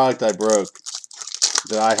every product I broke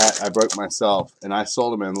that I broke myself, and I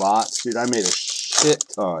sold them in lots, dude. I made a shit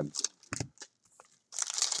ton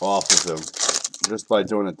off of them just by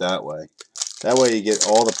doing it that way. That way you get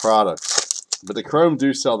all the products. But the Chrome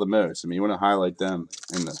do sell the most. I mean, you want to highlight them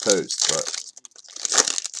in the post, but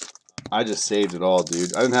I just saved it all,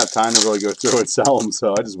 dude. I didn't have time to really go through and sell them,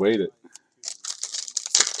 so I just waited.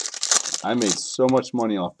 I made so much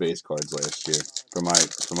money off base cards last year for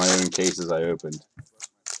my own cases I opened.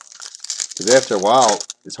 Because after a while,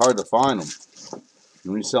 it's hard to find them.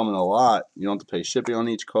 And when you sell them in a lot, you don't have to pay shipping on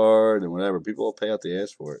each card and whatever. People will pay out the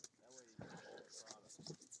ass for it.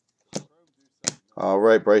 All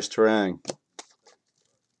right, Bryce Terang.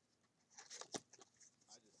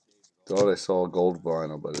 Thought I saw a gold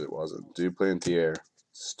vinyl, but it wasn't. Duplantier.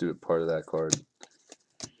 Stupid part of that card.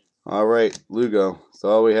 All right, Lugo.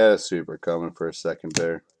 Thought we had a super coming for a second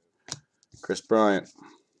there. Chris Bryant.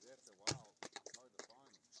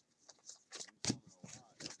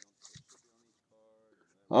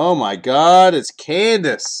 Oh my God, it's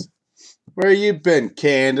Candace. Where you been,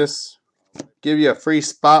 Candace? Give you a free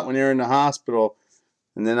spot when you're in the hospital,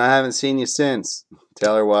 and then I haven't seen you since.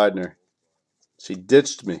 Taylor Widener. She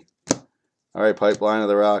ditched me. All right, Pipeline of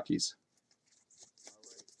the Rockies.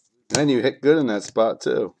 And you hit good in that spot,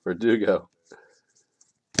 too, for Dugo.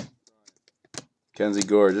 Kenzie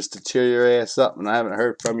Gore, just to cheer your ass up, and I haven't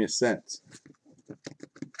heard from you since.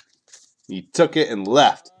 You took it and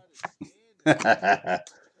left.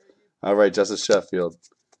 All right, Justice Sheffield.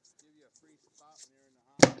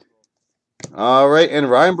 All right, and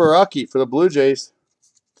Ryan Baraki for the Blue Jays.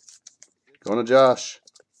 Going to Josh.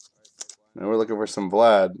 Now we're looking for some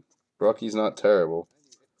Vlad. Baraki's not terrible.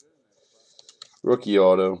 Rookie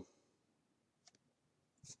auto.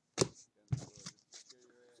 I'm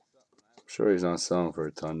sure he's not selling for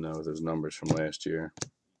a ton, though, with his numbers from last year.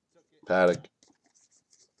 Paddock.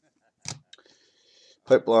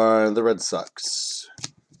 Pipeline, the Red Sox.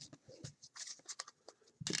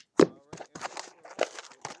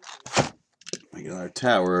 We got our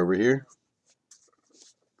tower over here.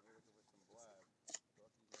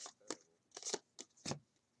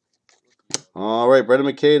 All right,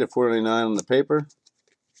 Brendan McKay to 499 on the paper.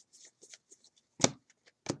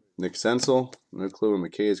 Nick Senzel. No clue when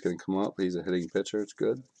McKay is going to come up. He's a hitting pitcher. It's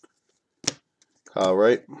good. Kyle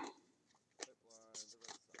Wright.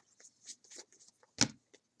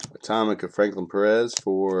 Atomic of Franklin Perez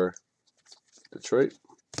for Detroit.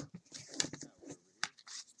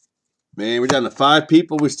 Man, we're down to 5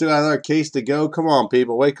 people. We still got another case to go. Come on,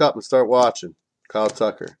 people. Wake up and start watching. Kyle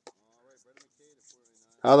Tucker.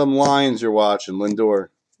 How them Lions you're watching, Lindor,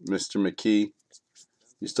 Mr. McKee.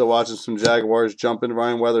 You still watching some Jaguars jumping?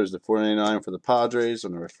 Ryan Weathers, the 499 for the Padres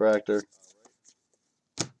on the refractor.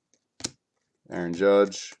 Aaron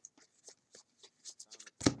Judge.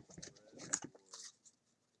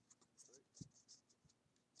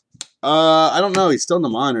 I don't know. He's still in the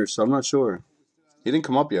minors, so I'm not sure. He didn't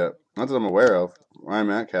come up yet. Not that I'm aware of. Ryan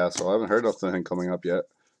Mountcastle. I haven't heard of him coming up yet.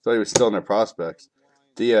 Thought he was still in their prospects.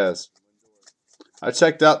 Diaz. I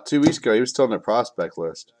checked out 2 weeks ago. He was still on their prospect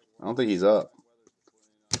list. I don't think he's up.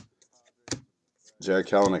 Jared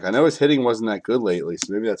Kelenic. I know his hitting wasn't that good lately,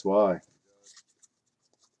 so maybe that's why.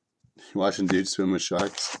 You watching dudes swim with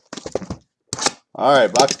sharks? All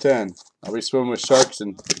right, box 10. I'll be swimming with sharks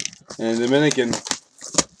in Dominican.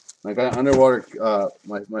 I got underwater.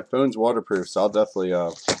 My phone's waterproof, so I'll definitely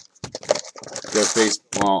go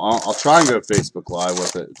Well, I'll try and go Facebook Live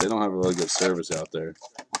with it. They don't have a really good service out there.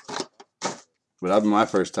 But that'll be my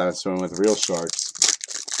first time swimming with real sharks.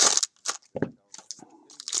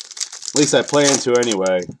 At least I plan to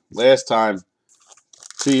anyway. Last time,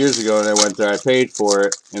 2 years ago when I went there, I paid for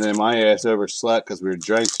it, and then my ass overslept because we were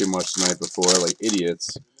drank too much the night before, like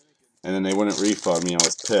idiots. and then they wouldn't refund me. I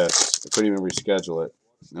was pissed. I couldn't even reschedule it.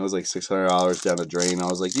 It was like $600 down the drain. I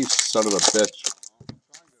was like, you son of a bitch.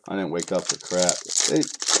 I didn't wake up for crap.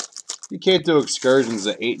 You can't do excursions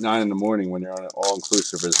at 8, 9 in the morning when you're on an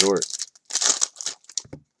all-inclusive resort.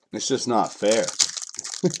 It's just not fair.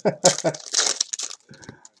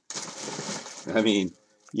 I mean,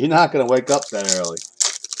 you're not going to wake up that early.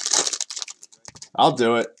 I'll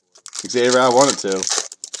do it. Xavier, I wanted to.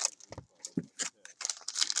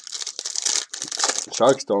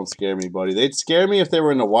 Sharks don't scare me, buddy. They'd scare me if they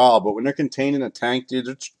were in the wild, but when they're contained in a tank,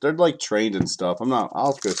 dude, they're like trained and stuff.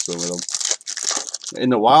 I'll go swim with them. In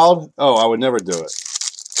the wild? Oh, I would never do it.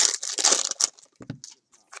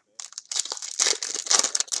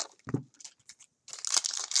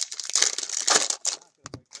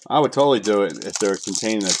 I would totally do it if they're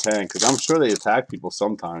contained in a tank, because I'm sure they attack people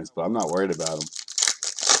sometimes, but I'm not worried about them.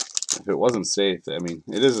 If it wasn't safe, I mean,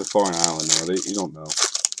 it is a foreign island, though. You don't know.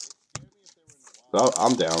 So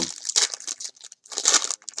I'm down.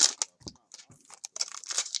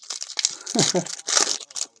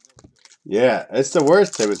 Yeah, it's the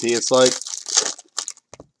worst, Timothy. It's like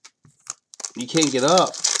you can't get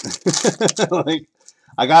up. Like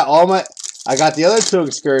I got the other 2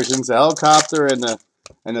 excursions, the helicopter and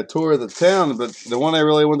the tour of the town, but the one I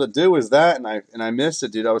really wanted to do was that, and I missed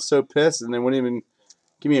it, dude. I was so pissed, and they wouldn't even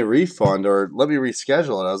give me a refund or let me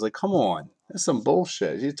reschedule it. I was like, come on, that's some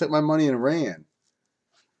bullshit. You took my money and ran.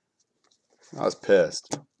 I was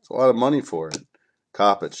pissed. It's a lot of money for it.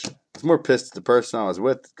 Coppage. I was more pissed at the person I was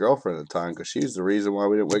with, the girlfriend at the time, because she's the reason why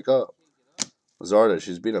we didn't wake up. Lazarda,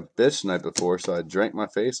 she's been a bitch the night before, so I drank my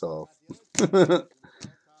face off.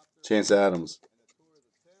 Chance Adams.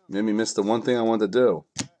 Made me miss the one thing I wanted to do.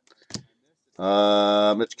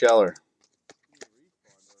 Mitch Keller.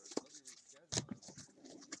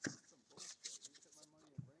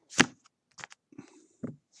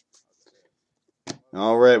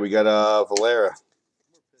 All right, we got Valera.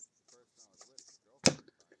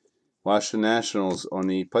 Washington Nationals on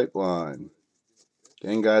the pipeline.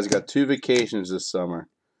 Gang guys, got 2 vacations this summer.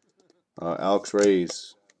 Alex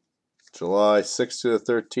Reyes. July 6th to the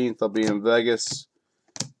 13th, I'll be in Vegas.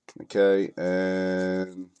 Okay,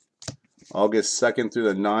 and August 2nd through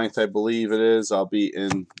the 9th, I believe it is, I'll be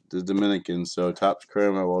in the Dominican. So Topps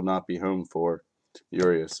Chrome I will not be home for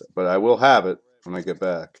Urias. But I will have it when I get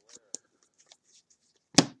back.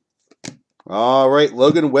 All right,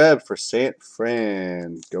 Logan Webb for San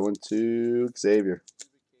Fran. Going to Xavier.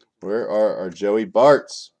 Where are our Joey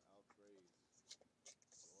Barts?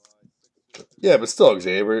 Yeah, but still,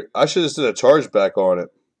 Xavier. I should have just did a chargeback on it.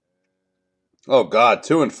 Oh, God,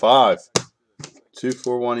 2 and 5.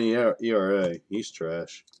 2.41 ERA. He's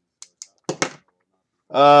trash.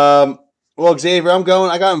 Well, Xavier,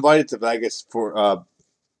 I got invited to Vegas for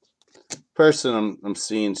person I'm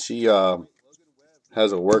seeing. She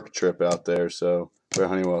has a work trip out there, so for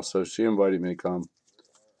Honeywell. So she invited me to come.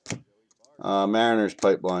 Mariners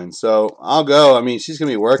pipeline. So I'll go. I mean, she's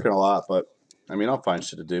gonna be working a lot, but I mean, I'll find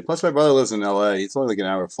shit to do. Plus, my brother lives in LA. It's only like an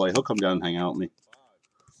hour flight. He'll come down and hang out with me.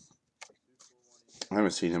 I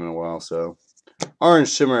haven't seen him in a while, so. Orange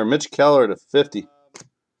Shimmer, Mitch Keller to 50.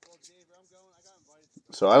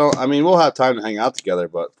 So I mean, we'll have time to hang out together,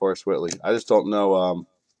 but Forrest Whitley. I just don't know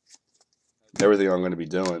everything I'm going to be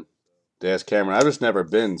doing. To ask Cameron, I've just never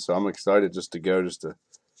been, so I'm excited just to go, just to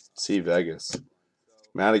see Vegas.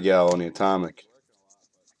 Madigal on the Atomic.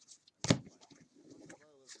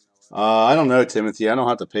 I don't know, Timothy. I don't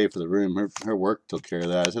have to pay for the room. Her work took care of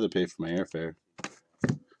that. I just had to pay for my airfare.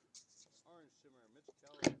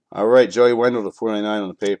 All right, Joey Wendell to 499 on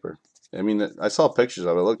the paper. I mean, I saw pictures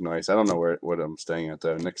of it. It looked nice. I don't know what I'm staying at,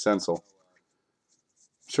 though. Nick Senzel.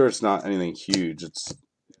 I'm sure it's not anything huge. It's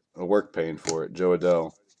a work paying for it. Joe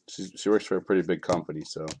Adele. She works for a pretty big company,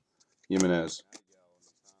 so. Jimenez.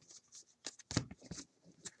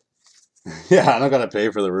 Yeah, I don't got to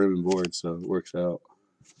pay for the room and board, so it works out.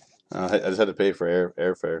 I just had to pay for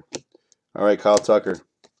airfare. All right, Kyle Tucker,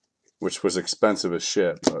 which was expensive as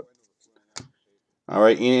shit, but. All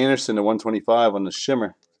right, Ian Anderson to 125 on the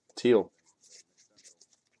Shimmer. Teal.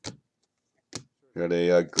 Got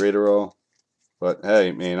a Graterol. But,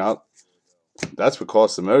 hey, man, that's what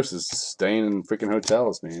costs the most is staying in freaking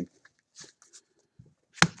hotels, man.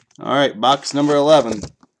 All right, box number 11.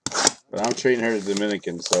 But I'm trading her to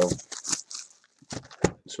Dominican, so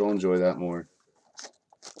she'll enjoy that more.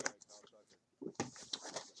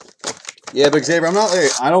 Yeah, but Xavier,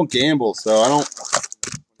 I don't gamble, so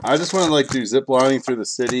I just want to, like, do zip lining through the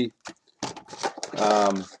city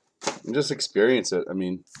and just experience it. I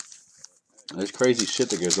mean, there's crazy shit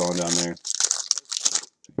that goes on down there.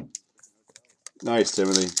 Nice,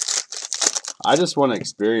 Timothy. I just want to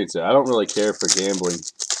experience it. I don't really care for gambling.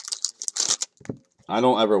 I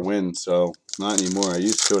don't ever win, so not anymore. I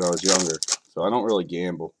used to when I was younger, so I don't really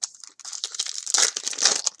gamble.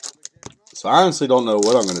 So I honestly don't know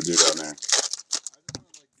what I'm going to do down there,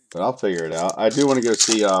 but I'll figure it out. I do want to go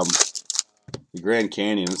see the Grand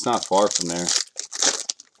Canyon. It's not far from there.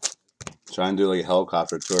 Try and do like a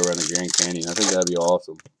helicopter tour around the Grand Canyon. I think that'd be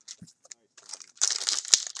awesome.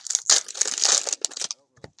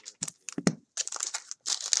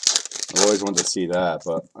 I've always wanted to see that,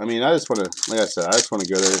 but I mean, I just want to, like I said, I just want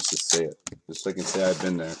to go there just to see it, just so I can say I've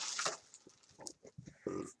been there.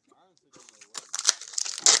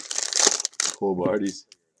 Cool parties.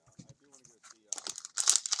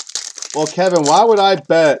 Well, Kevin, why would I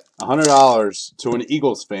bet $100 to an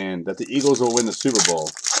Eagles fan that the Eagles will win the Super Bowl?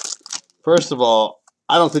 First of all,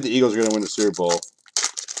 I don't think the Eagles are going to win the Super Bowl.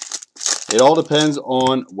 It all depends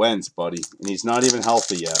on Wentz, buddy, and he's not even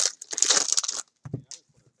healthy yet.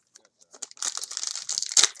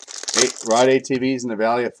 Ride ATVs in the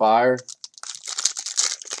Valley of Fire.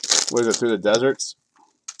 What is it, through the deserts?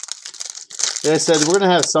 Yeah, I said we're going to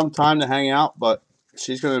have some time to hang out, but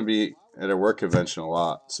she's going to be at her work convention a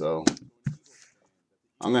lot, so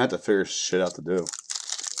I'm going to have to figure shit out to do.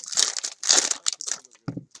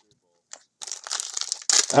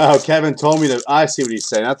 Oh, Kevin told me that. I see what he's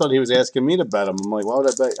saying. I thought he was asking me to bet him. I'm like, why would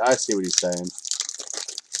I bet? I see what he's saying.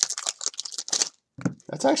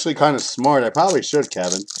 That's actually kind of smart. I probably should,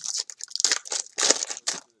 Kevin.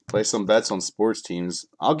 Play some bets on sports teams.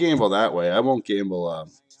 I'll gamble that way. I won't gamble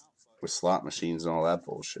with slot machines and all that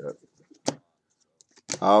bullshit.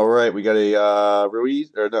 All right, we got a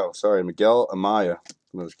Ruiz, or no, sorry, Miguel Amaya.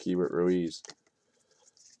 Those keyword Ruiz.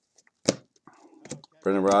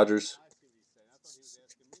 Brendan Rodgers.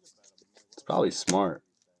 It's probably smart.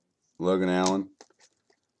 Logan Allen.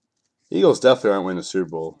 Eagles definitely aren't winning the Super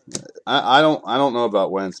Bowl. I don't know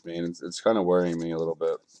about Wentz, man. It's kind of worrying me a little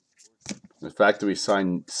bit. The fact that we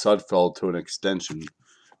signed Sudfeld to an extension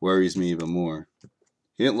worries me even more.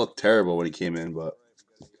 He didn't look terrible when he came in, but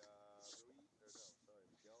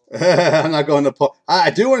I'm not going to Pawn. I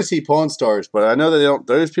do want to see Pawn Stars, but I know that they don't.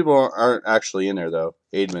 Those people aren't actually in there though.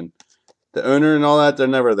 Aidman, the owner and all that, they're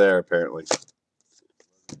never there apparently.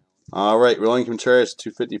 All right, Rolling Contreras,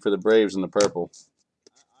 $250 for the Braves in the purple.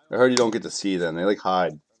 I heard you don't get to see them. They like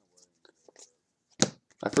hide.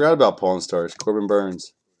 I forgot about Pawn Stars. Corbin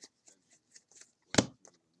Burns.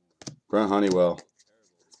 Brent Honeywell.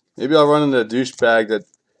 Maybe I'll run into a douchebag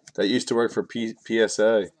that used to work for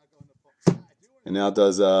PSA and now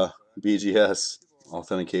does BGS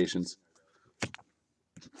authentications.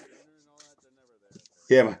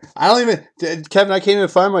 Yeah, I don't even, Kevin, I can't even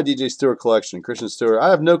find my DJ Stewart collection, Christian Stewart. I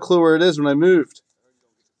have no clue where it is when I moved.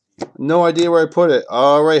 No idea where I put it.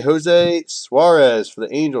 All right, Jose Suarez for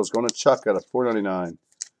the Angels going to Chuck out of $4.99.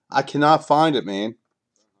 I cannot find it, man.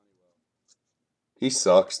 He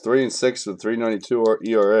sucks. 3-6 with 3.92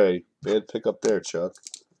 ERA. Bad pickup there, Chuck.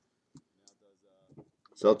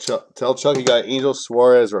 So tell Chuck he got Angel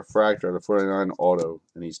Suarez refractor out of 49 auto,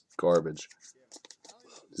 and he's garbage.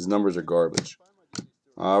 His numbers are garbage.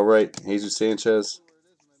 All right, Jesus Sanchez.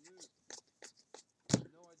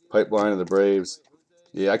 Pipeline of the Braves.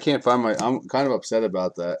 Yeah, I can't find my. I'm kind of upset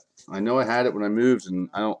about that. I know I had it when I moved,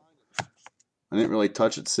 and I didn't really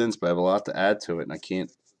touch it since, but I have a lot to add to it, and I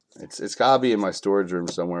can't. It's gotta be in my storage room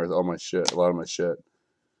somewhere with all my shit, a lot of my shit.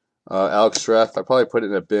 Alex Schreff, I probably put it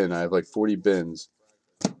in a bin. I have like 40 bins.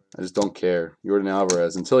 I just don't care. Jordan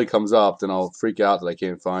Alvarez. Until he comes up, then I'll freak out that I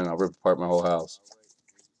can't find him. I'll rip apart my whole house.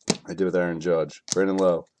 I did with Aaron Judge. Brandon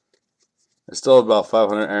Lowe. I still have about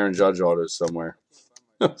 500 Aaron Judge autos somewhere.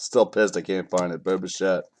 Still pissed I can't find it. Bo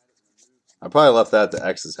Bichette. I probably left that at the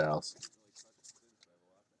ex's house.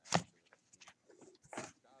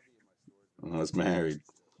 I was married.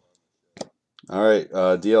 All right,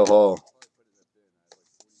 DL Hall.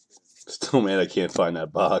 Still mad I can't find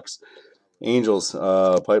that box. Angels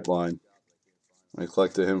pipeline. I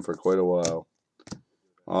collected him for quite a while.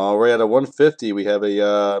 Right at a 150, we have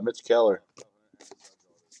a Mitch Keller.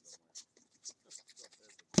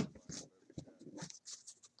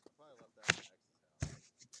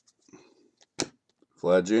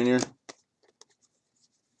 Vlad Jr.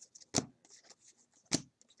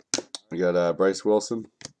 We got Bryce Wilson.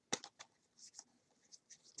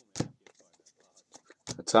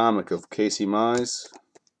 Atomic of Casey Mize.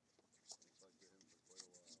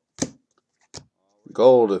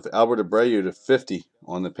 Gold of Albert Abreu to 50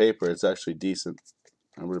 on the paper. It's actually decent.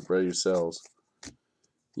 Albert Abreu sells.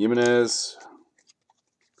 Jimenez.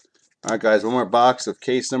 All right, guys, one more box of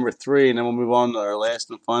case number 3, and then we'll move on to our last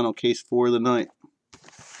and final case for the night.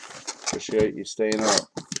 Appreciate you staying up.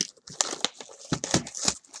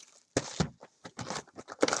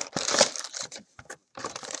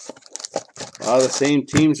 The same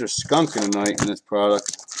teams are skunking tonight in this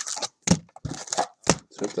product.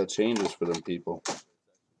 Let's hope that changes for them people.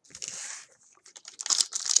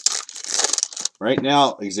 Right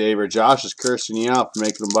now, Xavier, Josh is cursing you out for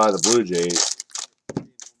making them buy the Blue Jays.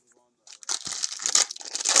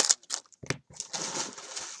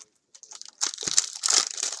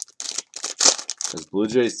 Because Blue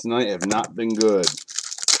Jays tonight have not been good.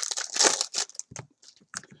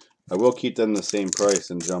 I will keep them the same price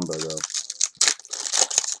in jumbo, though.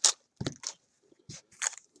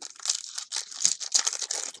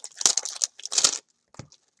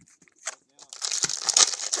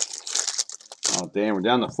 Oh, damn, we're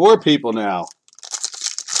down to 4 people now.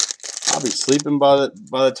 I'll be sleeping by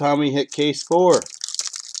the time we hit case 4.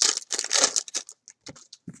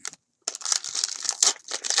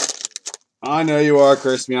 I know you are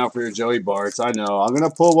cursing me out for your Joey Barts. I know. I'm going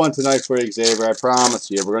to pull one tonight for you, Xavier. I promise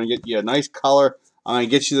you. We're going to get you a nice color. I'm going to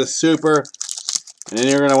get you the super. And then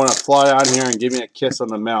you're going to want to fly down here and give me a kiss on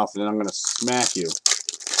the mouth. And then I'm going to smack you.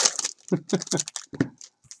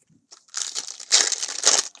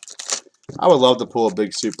 I would love to pull a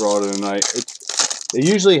big super auto tonight. It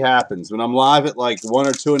usually happens. When I'm live at like 1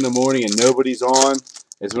 or 2 in the morning and nobody's on,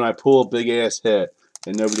 is when I pull a big-ass hit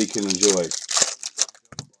and nobody can enjoy.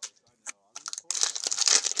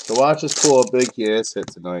 So watch us pull a big-ass hit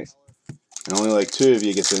tonight. And only like 2 of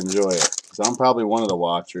you get to enjoy it. Because I'm probably one of the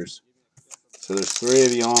watchers. So there's 3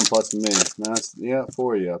 of you on plus me. Now it's, yeah,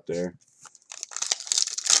 4 of you up there.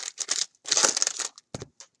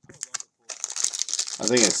 I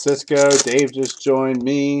think it's Cisco. Dave just joined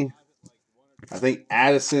me. I think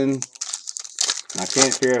Addison. I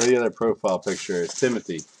can't figure out who the other profile picture is.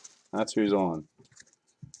 Timothy. That's who's on.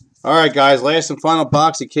 All right, guys. Last and final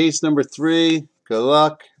box of case number 3. Good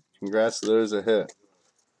luck. Congrats to those that hit.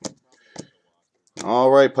 All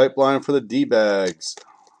right, pipeline for the D-bags.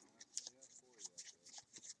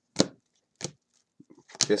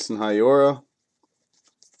 Kissin Hayora.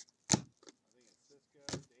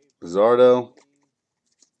 Zardo.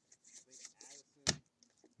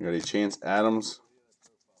 We got a Chance Adams.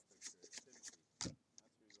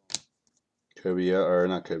 Kobe, or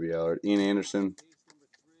not Kobe Allard. Ian Anderson.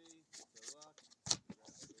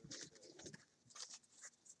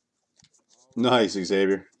 Nice,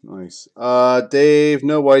 Xavier. Nice. Dave,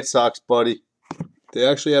 no White Sox, buddy. They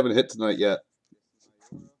actually haven't hit tonight yet.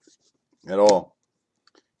 At all.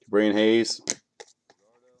 Brain Hayes.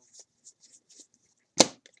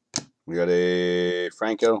 We got a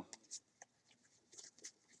Franco.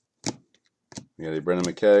 We got a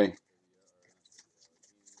Brendan McKay.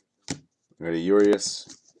 We got a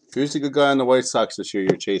Urias. Who's the good guy on the White Sox this year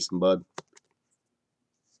you're chasing, bud?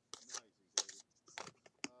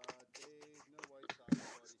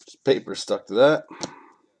 Just paper stuck to that.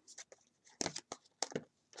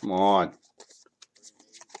 Come on.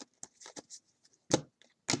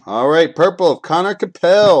 All right, purple of Connor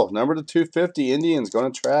Capel. Number to 250. Indians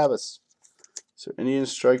going to Travis. So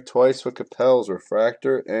Indians strike twice with Capel's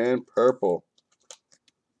refractor and purple.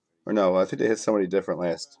 Or no, I think they hit somebody different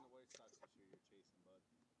last.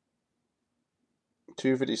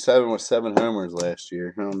 257 with 7 homers last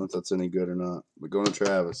year. I don't know if that's any good or not. But going to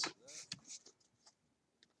Travis.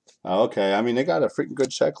 Oh, okay. I mean, they got a freaking good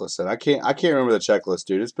checklist. And I can't remember the checklist,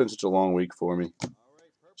 dude. It's been such a long week for me.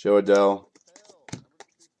 Joe Adele.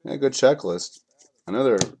 Yeah, good checklist. I know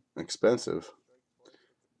they're expensive.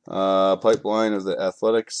 Pipeline of the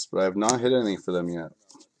Athletics, but I have not hit anything for them yet.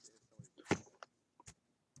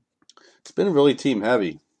 It's been really team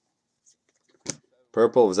heavy.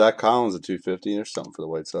 Purple of Zach Collins at 250. There's something for the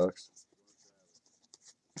White Sox.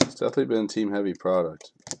 It's definitely been a team heavy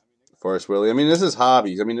product. Forrest Willie. I mean, this is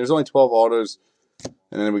hobbies. I mean, there's only 12 autos,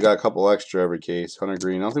 and then we got a couple extra every case. Hunter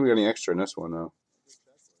Green. I don't think we got any extra in this one though.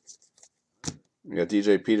 We got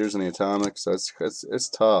DJ Peters in the Atomics. So it's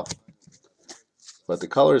tough. But the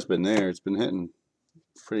color's been there. It's been hitting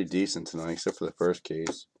pretty decent tonight, except for the first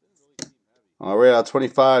case. All right, out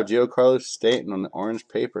 25, Giancarlo Stanton on the orange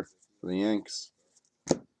paper for the Yanks.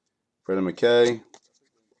 Brendan McKay.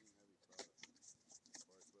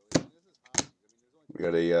 We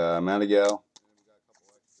got a Madigal.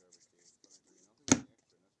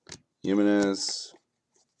 Jimenez.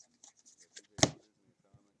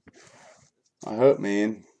 I hope,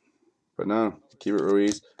 man. But no, keep it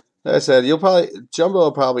Ruiz. Like I said, Jumbo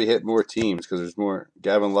will probably hit more teams because there's more.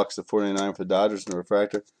 Gavin Lux to 49 for the Dodgers in the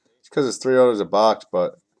refractor. It's because it's 3 autos a box,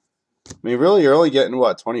 but I mean, really, you're only getting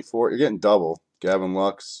what, 24? You're getting double. Gavin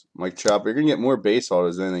Lux, Mike Trout. You're gonna get more base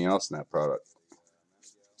autos than anything else in that product.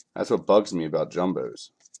 That's what bugs me about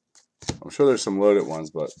jumbos. I'm sure there's some loaded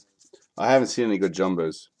ones, but I haven't seen any good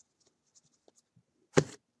jumbos.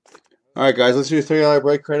 All right, guys, let's do a $3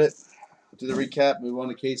 break credit. Do the recap. Move on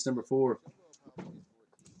to case number 4.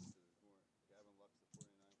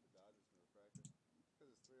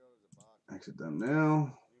 Exit them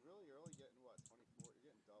now.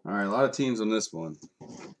 All right, a lot of teams on this one.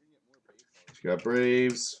 You got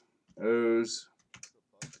Braves, O's.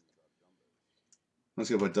 Let's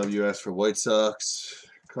go with WS for White Sox,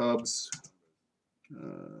 Cubs,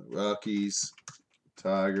 Rockies,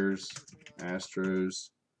 Tigers, Astros.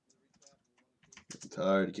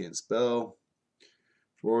 Tired, can't spell.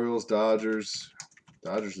 Royals, Dodgers.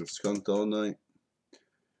 Dodgers have skunked all night.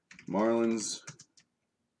 Marlins,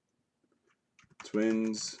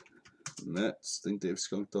 Twins, Mets. Think they've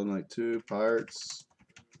skunked all night too. Pirates,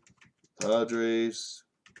 Padres,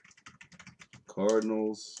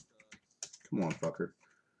 Cardinals. Come on, fucker.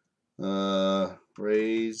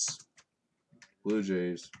 Rays, Blue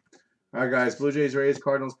Jays. All right, guys. Blue Jays, Rays,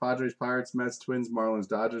 Cardinals, Padres, Pirates, Mets, Twins, Marlins,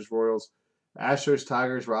 Dodgers, Royals, Astros,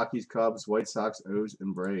 Tigers, Rockies, Cubs, White Sox, O's,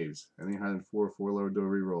 and Braves. Any higher than 4, 4 lower, do a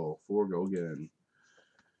reroll. 4, go again.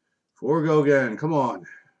 4, go again. Come on.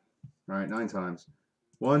 All right, 9 times.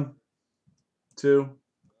 1, 2,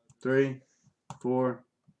 3, 4,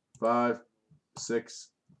 5, 6,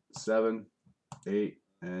 7, 8,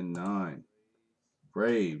 and 9.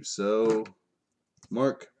 Braves. So,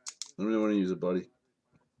 Mark, let me know when to use it, buddy.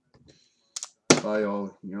 Bye,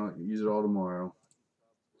 y'all. You know, use it all tomorrow.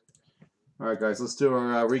 All right, guys, let's do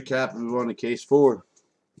our recap and move on to case 4.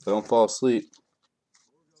 Don't fall asleep.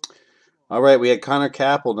 All right, we had Connor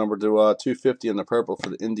Capel, number to 250 on the purple for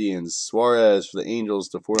the Indians. Suarez for the Angels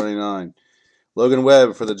to 499. Logan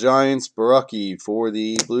Webb for the Giants. Baraki for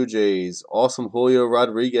the Blue Jays. Awesome Julio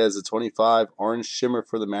Rodriguez at 25. Orange Shimmer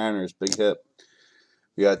for the Mariners. Big hit.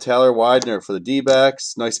 We got Taylor Widener for the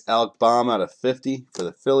D-backs. Nice Alec Baum out of 50 for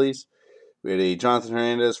the Phillies. We had a Jonathan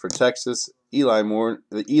Hernandez for Texas. Eli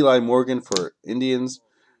Morgan for Indians.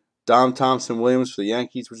 Dom Thompson-Williams for the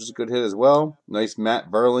Yankees, which is a good hit as well. Nice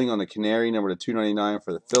Matt Burling on the Canary, number to 299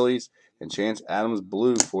 for the Phillies. And Chance Adams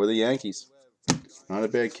Blue for the Yankees. Not a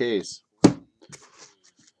bad case.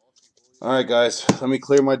 All right, guys, let me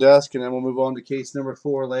clear my desk, and then we'll move on to case number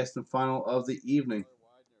 4, last and final of the evening.